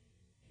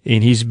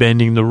 and he's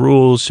bending the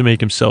rules to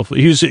make himself.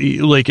 He's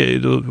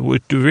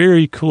a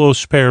very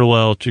close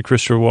parallel to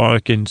Christopher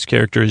Walken's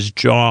character is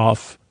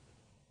Joff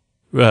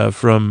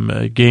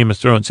from Game of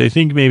Thrones. I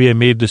think maybe I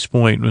made this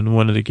point in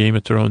one of the Game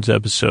of Thrones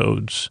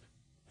episodes.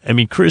 I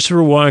mean, because of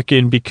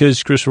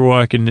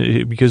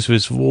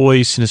his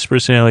voice and his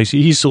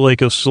personality, he's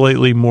a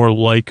slightly more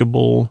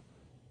likable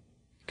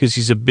because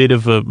he's a bit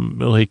of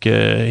like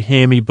a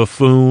hammy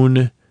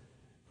buffoon,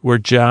 where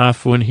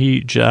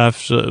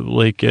Joff's so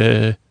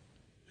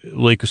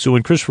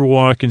when Christopher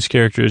Walken's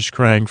character is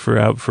crying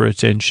out for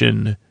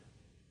attention,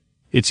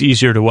 it's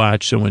easier to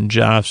watch than when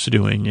Joff's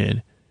doing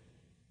it.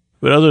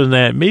 But other than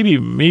that, maybe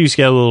he's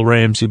got a little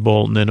Ramsay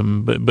Bolton in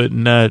him, but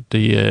not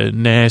the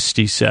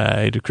nasty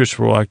side of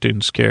Christopher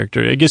Walken's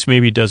character. I guess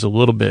maybe he does a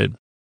little bit.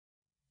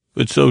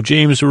 But so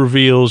James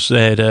reveals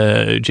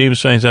that James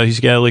finds out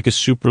he's got like a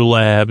super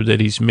lab that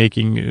he's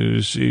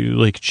making,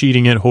 like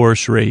cheating at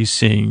horse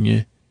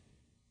racing.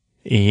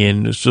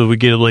 And so we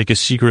get like a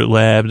secret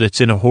lab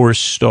that's in a horse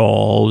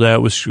stall.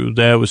 That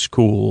was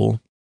cool.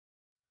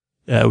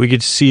 We get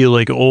to see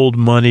like old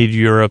moneyed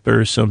Europe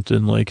or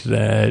something like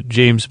that.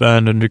 James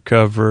Bond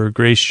undercover,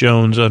 Grace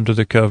Jones under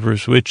the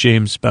covers with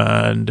James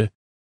Bond.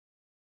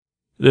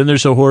 Then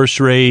there's a horse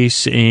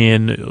race,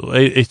 and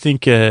I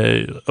think,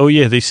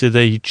 they said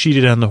that he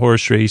cheated on the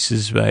horse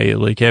races by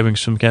like having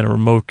some kind of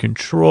remote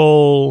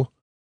control.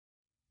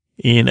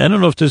 And I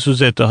don't know if this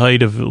was at the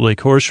height of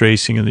like horse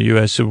racing in the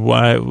U.S. or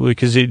why,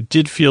 because it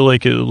did feel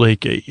like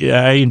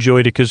I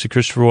enjoyed it because of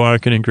Christopher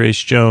Walken and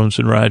Grace Jones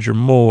and Roger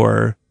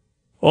Moore.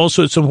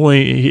 Also, at some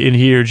point in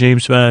here,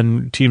 James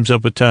Bond teams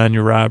up with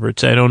Tanya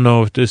Roberts. I don't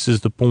know if this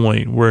is the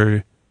point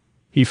where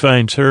he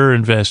finds her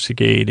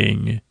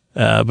investigating,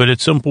 but at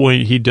some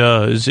point he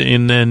does.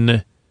 And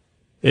then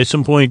at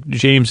some point,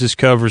 James's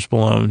cover's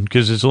blown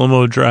because his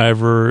limo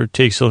driver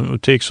takes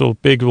a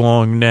big,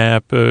 long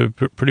nap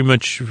pretty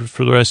much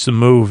for the rest of the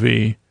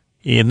movie.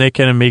 And that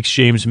kind of makes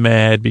James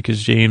mad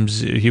because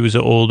he was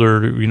an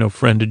older,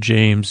 friend of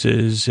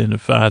James's and a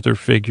father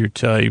figure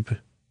type.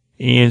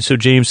 And so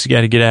James has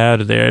got to get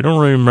out of there. I don't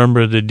really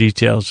remember the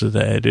details of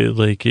that.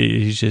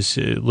 He's just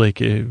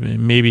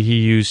maybe he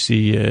used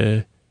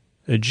the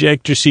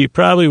ejector seat.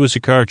 Probably was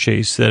a car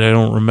chase that I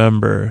don't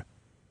remember.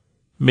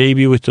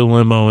 Maybe with the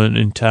limo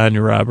and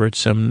Tanya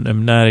Roberts.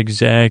 I'm not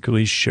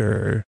exactly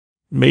sure.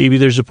 Maybe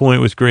there's a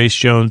point with Grace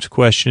Jones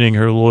questioning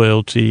her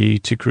loyalty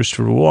to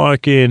Christopher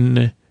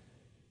Walken. I'm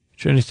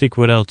trying to think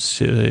what else.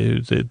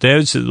 That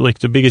was like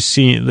the biggest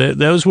scene. That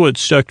was what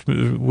stuck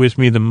with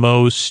me the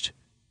most.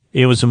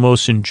 It was the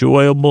most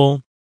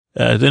enjoyable.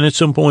 Then at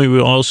some point,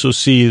 we also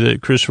see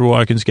that Christopher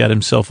Walken's got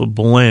himself a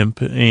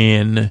blimp,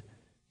 and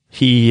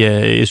he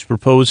is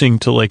proposing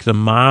to, like, the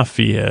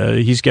mafia.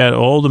 He's got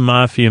all the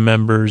mafia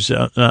members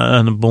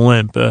on the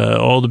blimp,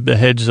 all the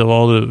heads of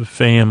all the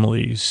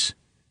families.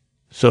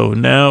 So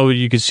now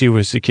you can see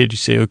where as a kid you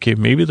say, okay,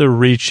 maybe they're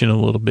reaching a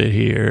little bit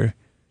here.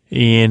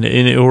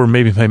 Or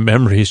maybe my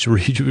memory is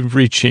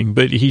reaching,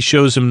 but he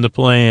shows him the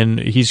plan.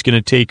 He's going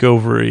to take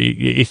over.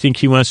 I think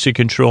he wants to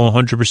control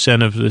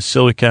 100% of the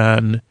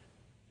silicon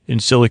in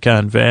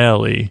Silicon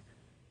Valley,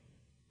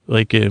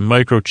 like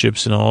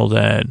microchips and all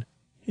that.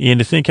 And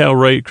to think how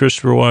right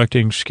Christopher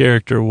Walken's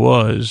character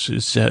was,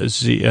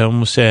 I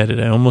almost had it.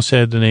 I almost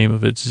had the name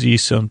of it, Z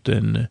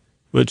something.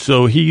 But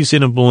so he's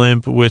in a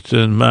blimp with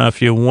the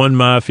mafia. One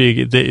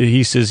mafia,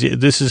 he says,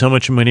 this is how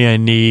much money I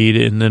need,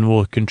 and then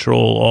we'll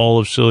control all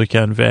of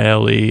Silicon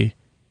Valley.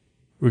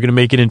 We're going to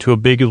make it into a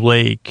big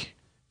lake.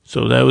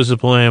 So that was the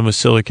plan with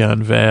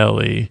Silicon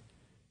Valley.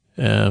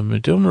 I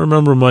don't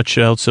remember much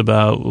else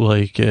about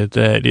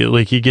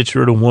that. He gets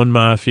rid of one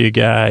mafia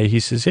guy. He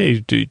says, hey,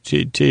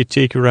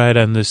 take a ride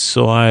on this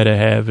slide I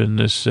have in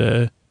this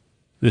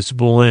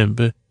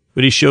blimp.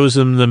 But he shows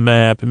them the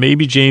map.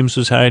 Maybe James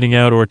was hiding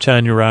out or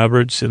Tanya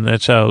Roberts, and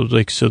that's how,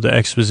 so the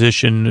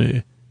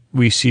exposition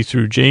we see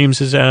through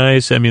James's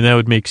eyes. I mean, that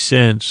would make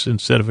sense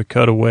instead of a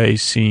cutaway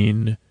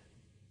scene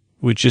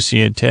with just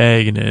the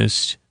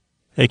antagonist.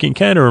 I can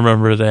kind of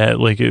remember that,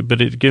 but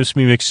it gives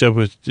me mixed up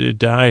with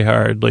Die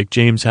Hard, like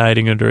James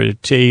hiding under a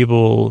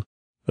table.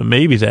 But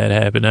maybe that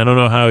happened. I don't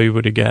know how he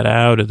would have got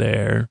out of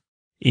there.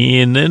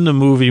 And then the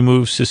movie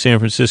moves to San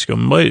Francisco.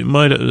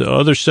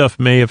 Other stuff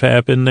may have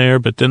happened there,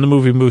 but then the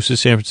movie moves to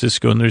San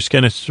Francisco, and there's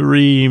kind of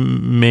three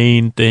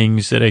main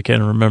things that I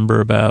kind of remember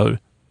about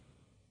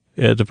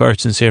the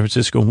parts in San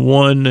Francisco.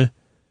 One,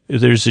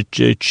 there's a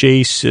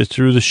chase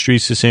through the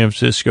streets of San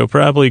Francisco.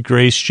 Probably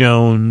Grace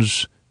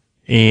Jones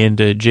and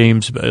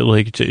James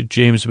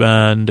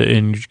Bond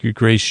and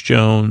Grace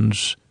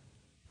Jones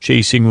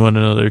chasing one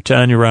another.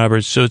 Tanya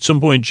Roberts. So at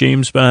some point,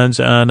 James Bond's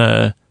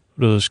on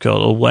what are those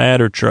called? A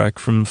ladder truck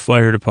from the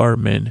fire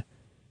department.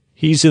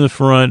 He's in the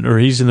front or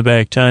he's in the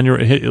back. Tanya,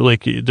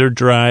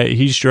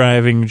 he's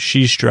driving,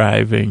 she's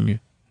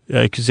driving,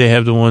 because they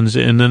have the ones,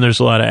 and then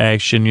there's a lot of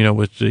action,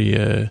 with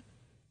the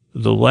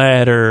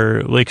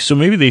ladder. So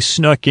maybe they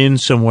snuck in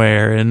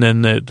somewhere, and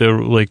then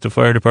the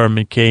fire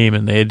department came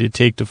and they had to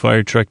take the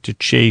fire truck to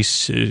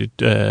chase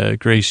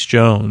Grace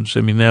Jones.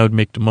 I mean, that would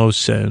make the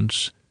most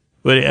sense.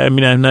 But, I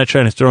mean, I'm not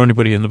trying to throw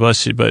anybody in the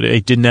bus, but I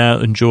did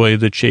not enjoy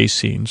the chase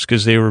scenes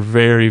because they were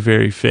very,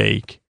 very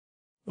fake.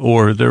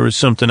 Or there was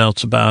something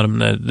else about them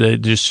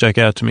that just stuck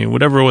out to me.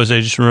 Whatever it was, I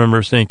just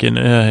remember thinking,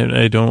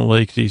 I don't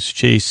like these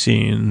chase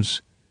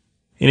scenes.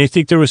 And I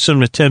think there was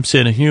some attempts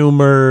at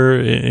humor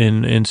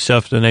and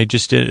stuff that I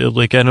just did.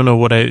 I don't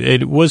know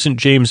it wasn't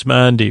James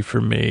Bondy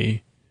for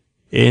me.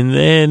 And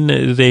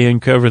then they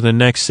uncover the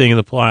next thing in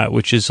the plot,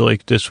 which is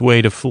like this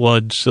way to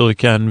flood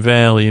Silicon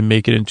Valley and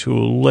make it into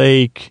a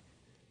lake.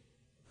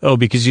 Oh,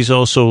 because he's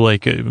also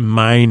like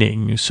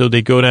mining. So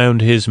they go down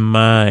to his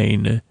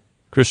mine,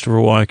 Christopher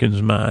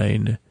Walken's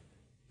mine.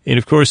 And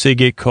of course they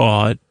get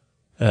caught,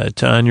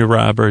 Tanya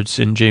Roberts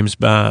and James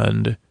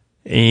Bond.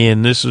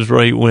 And this is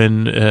right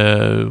when,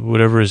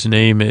 whatever his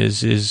name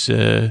is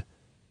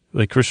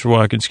like Christopher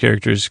Walken's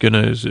character is going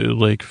to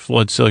like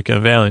flood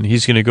Silicon Valley, and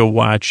he's going to go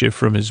watch it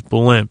from his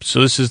blimp.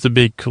 So this is the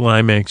big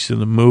climax in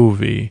the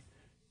movie.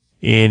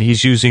 And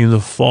he's using the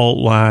fault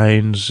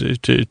lines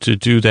to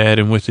do that,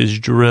 and with his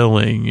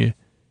drilling.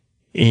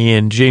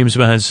 And James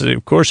Bond's,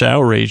 of course,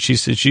 outraged. He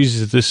said,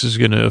 Jesus, this is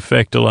going to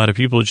affect a lot of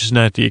people, just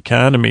not the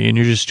economy. And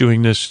you're just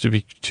doing this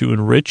to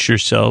enrich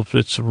yourself.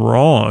 It's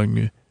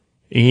wrong.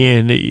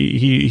 And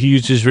he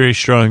uses very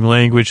strong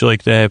language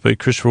like that, but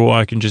Christopher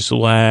Walken just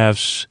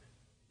laughs.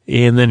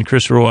 And then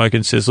Christopher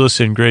Walken says,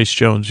 listen, Grace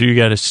Jones, you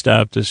got to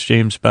stop this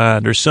James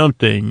Bond or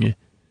something.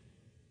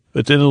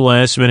 But then the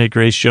last minute,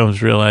 Grace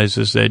Jones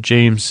realizes that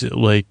James,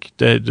 like,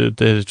 that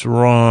it's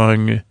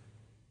wrong.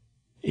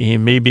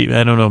 And maybe,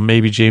 I don't know,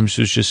 maybe James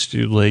was just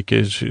like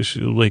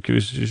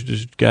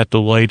just got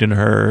the light in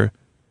her.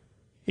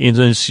 And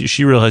then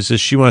she realizes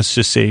she wants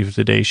to save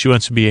the day. She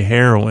wants to be a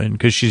heroine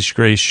because she's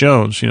Grace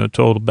Jones,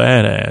 total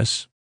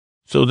badass.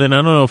 So then I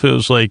don't know if it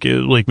was like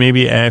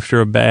maybe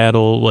after a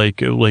battle,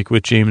 like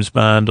with James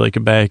Bond, like a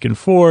back and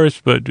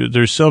forth, but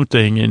there's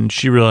something, and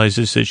she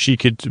realizes that she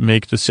could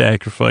make the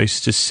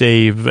sacrifice to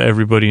save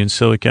everybody in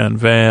Silicon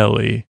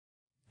Valley.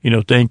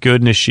 Thank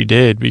goodness she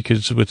did,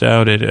 because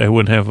without it, I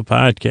wouldn't have a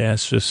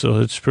podcast. So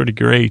it's pretty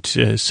great.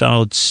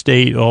 Solid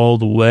state all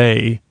the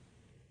way.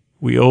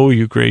 We owe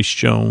you, Grace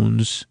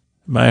Jones.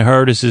 My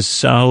heart is as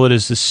solid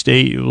as the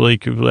state.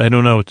 Like, I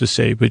don't know what to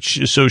say, but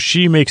so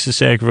she makes the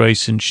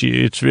sacrifice, and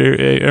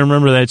I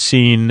remember that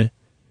scene.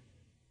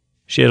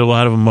 She had a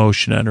lot of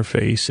emotion on her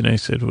face, and I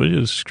said,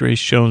 well,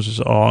 Grace Jones is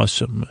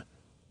awesome.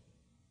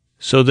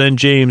 So then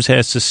James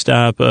has to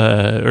stop,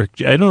 or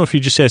I don't know if he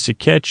just has to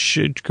catch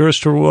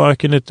Christopher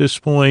Walken at this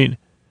point,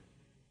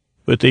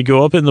 but they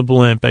go up in the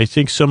blimp. I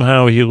think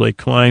somehow he like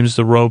climbs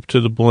the rope to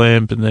the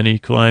blimp, and then he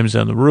climbs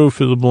on the roof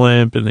of the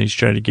blimp, and then he's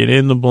trying to get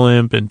in the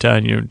blimp, and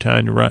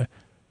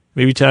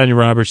maybe Tanya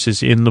Roberts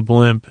is in the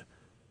blimp,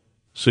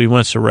 so he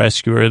wants to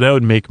rescue her. That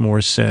would make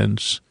more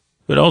sense.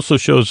 But also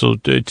shows a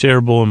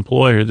terrible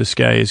employer this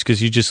guy is, because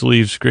he just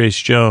leaves Grace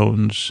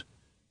Jones.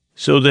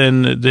 So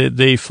then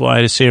they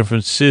fly to San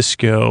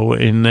Francisco,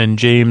 and then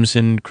James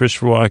and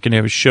Christopher Walken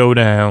have a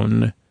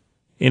showdown.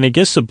 And I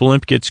guess the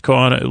blimp gets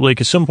caught. Like,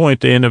 at some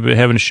point, they end up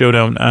having a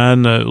showdown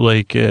on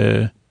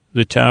the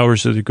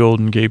towers of the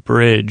Golden Gate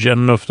Bridge. I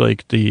don't know if,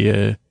 like,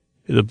 the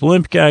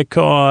blimp got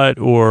caught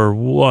or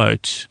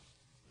what.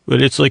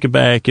 But it's like a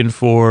back and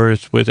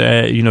forth with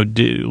that,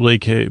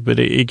 but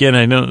again,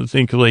 I don't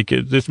think, like,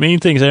 the main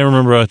things I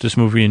remember about this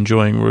movie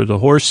enjoying were the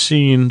horse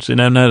scenes,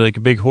 and I'm not, like,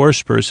 a big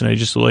horse person. I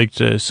just liked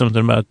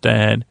something about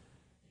that.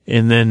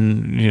 And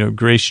then,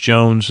 Grace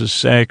Jones'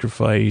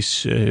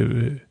 sacrifice.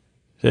 I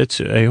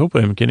hope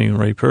I'm getting the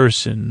right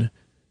person.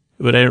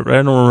 But I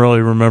don't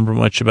really remember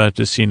much about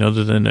this scene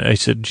other than I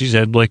said, geez,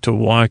 I'd like to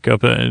walk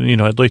up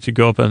and, I'd like to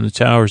go up on the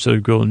towers of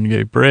the Golden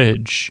Gate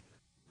Bridge.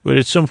 But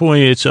at some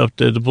point, it's up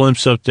there, the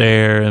blimp's up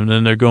there, and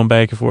then they're going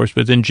back and forth.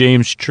 But then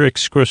James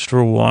tricks Christopher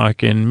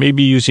Walken,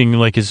 maybe using,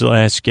 like, his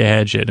last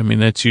gadget. I mean,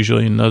 that's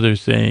usually another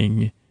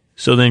thing.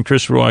 So then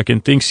Christopher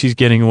Walken thinks he's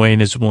getting away in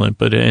his blimp,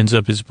 but it ends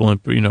up his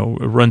blimp,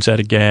 runs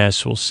out of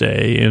gas, we'll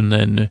say. And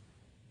then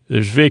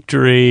there's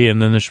victory,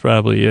 and then there's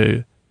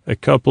probably a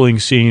coupling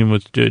scene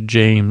with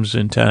James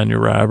and Tanya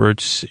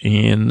Roberts,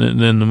 and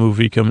then the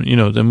movie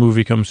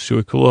comes to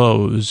a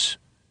close.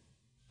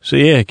 So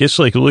yeah, I guess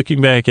like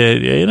looking back at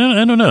it,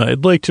 I don't know.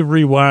 I'd like to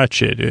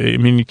rewatch it. I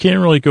mean, you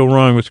can't really go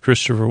wrong with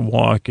Christopher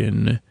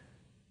Walken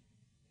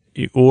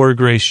or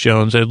Grace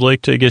Jones. I'd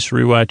like to, I guess,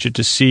 rewatch it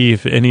to see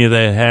if any of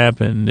that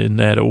happened in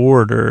that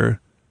order.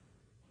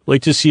 I'd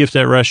like to see if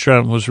that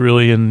restaurant was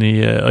really in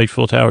the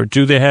Eiffel Tower.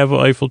 Do they have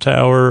an Eiffel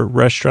Tower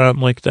restaurant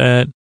like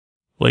that?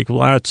 Like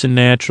lots of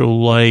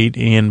natural light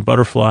and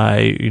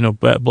butterfly,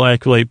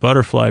 black light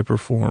butterfly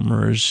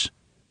performers.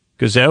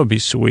 Because that would be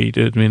sweet.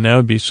 I mean, that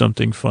would be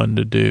something fun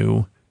to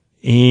do.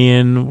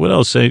 And what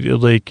else? I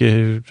wish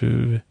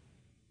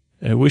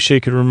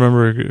I could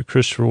remember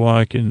Christopher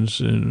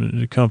Walken's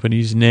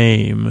company's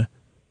name.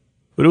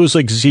 But it was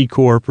like Z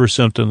Corp or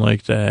something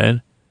like that.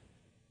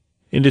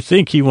 And to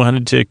think he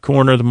wanted to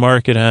corner the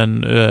market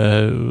on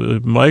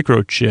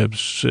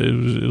microchips,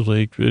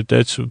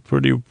 that's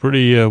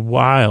pretty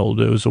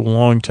wild. It was a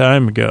long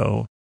time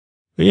ago.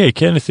 But yeah, I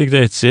kind of think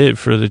that's it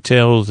for the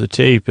tale of the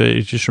tape. I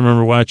just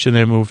remember watching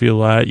that movie a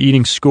lot.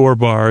 Eating Skor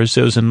bars,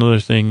 that was another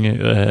thing.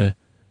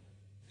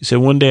 He said,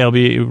 one day I'll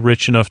be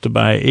rich enough to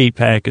buy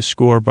 8-pack of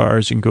Skor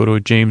bars and go to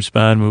a James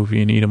Bond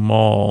movie and eat them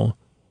all.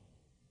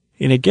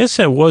 And I guess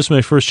that was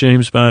my first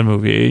James Bond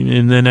movie.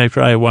 And then I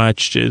probably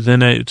watched it.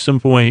 Then at some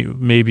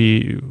point,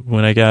 maybe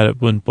when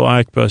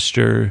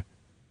Blockbuster,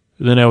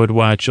 Then I would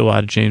watch a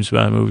lot of James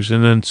Bond movies,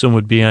 and then some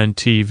would be on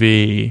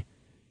TV.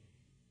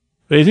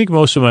 But I think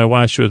most of them I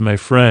watched with my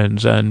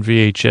friends on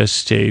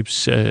VHS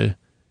tapes, and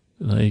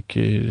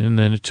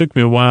then it took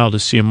me a while to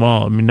see them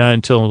all. I mean, not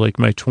until like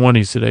my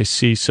 20s did I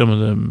see some of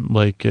them,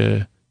 like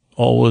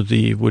all of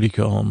the, what do you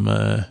call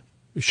them,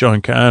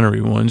 Sean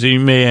Connery ones. And you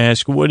may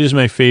ask, what is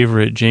my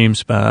favorite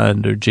James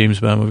Bond or James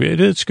Bond movie?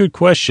 That's a good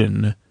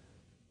question.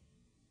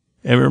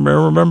 I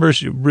remember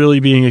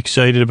really being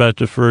excited about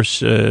the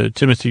first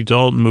Timothy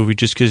Dalton movie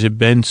just because it had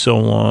been so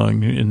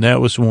long. And that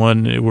was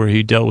one where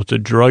he dealt with the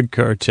drug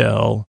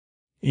cartel.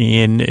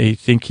 And I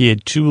think he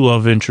had 2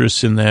 love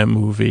interests in that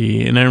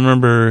movie. And I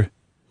remember,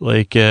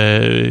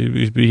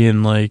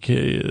 being like,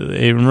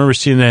 I remember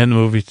seeing that in the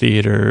movie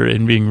theater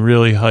and being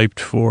really hyped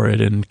for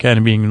it and kind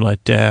of being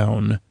let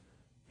down.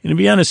 And to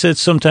be honest,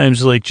 that's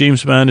sometimes like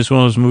James Bond is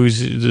one of those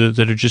movies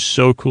that are just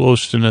so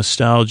close to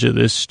nostalgia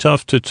that it's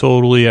tough to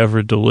totally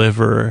ever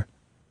deliver.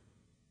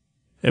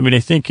 I mean, I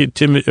think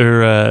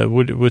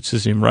what's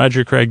his name?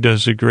 Roger Craig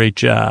does a great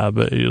job,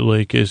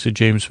 like as a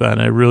James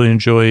Bond. I really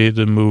enjoy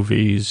the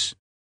movies.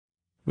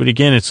 But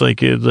again, it's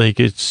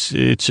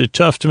it's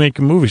tough to make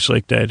movies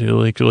like that.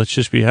 Like, let's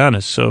just be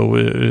honest. So,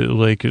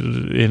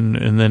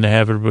 and then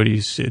have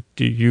everybody's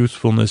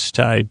youthfulness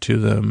tied to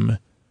them.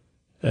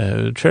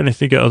 Trying to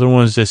think of other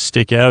ones that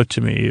stick out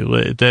to me.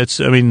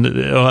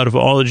 Out of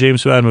all the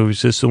James Bond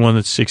movies, this is the one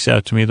that sticks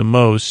out to me the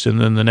most. And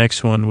then the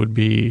next one would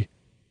be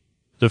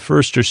the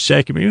first or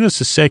second. Maybe that's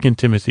the second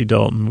Timothy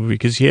Dalton movie,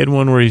 because he had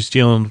one where he's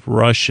dealing with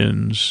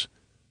Russians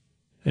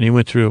and he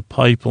went through a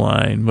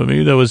pipeline. But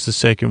maybe that was the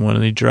second one,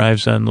 and he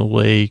drives on the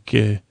lake.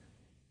 And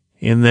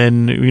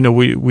then,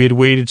 we had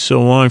waited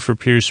so long for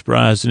Pierce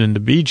Brosnan to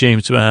be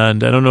James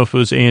Bond. I don't know if it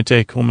was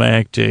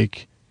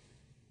anticlimactic.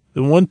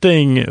 The one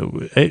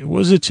thing,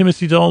 was it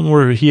Timothy Dalton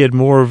where he had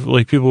more of,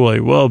 like, people were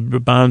like, well,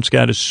 Bond's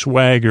got his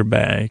swagger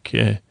back.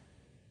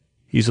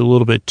 He's a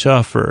little bit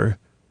tougher.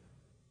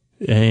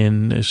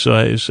 And so,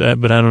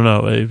 but I don't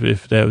know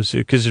if that was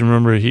it. Because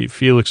remember,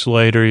 Felix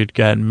Leiter, he had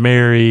gotten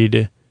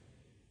married.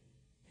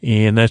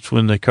 And that's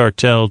when the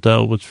cartel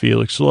dealt with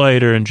Felix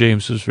Leiter, and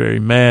James was very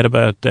mad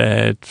about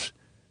that.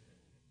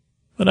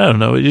 But I don't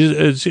know.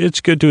 It's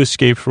good to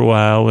escape for a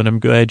while, and I'm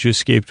glad you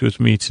escaped with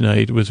me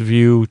tonight with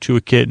View to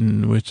a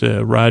Kitten with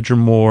Roger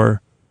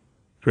Moore,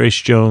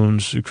 Grace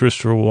Jones,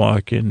 Christopher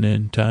Walken,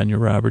 and Tanya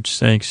Roberts.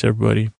 Thanks, everybody.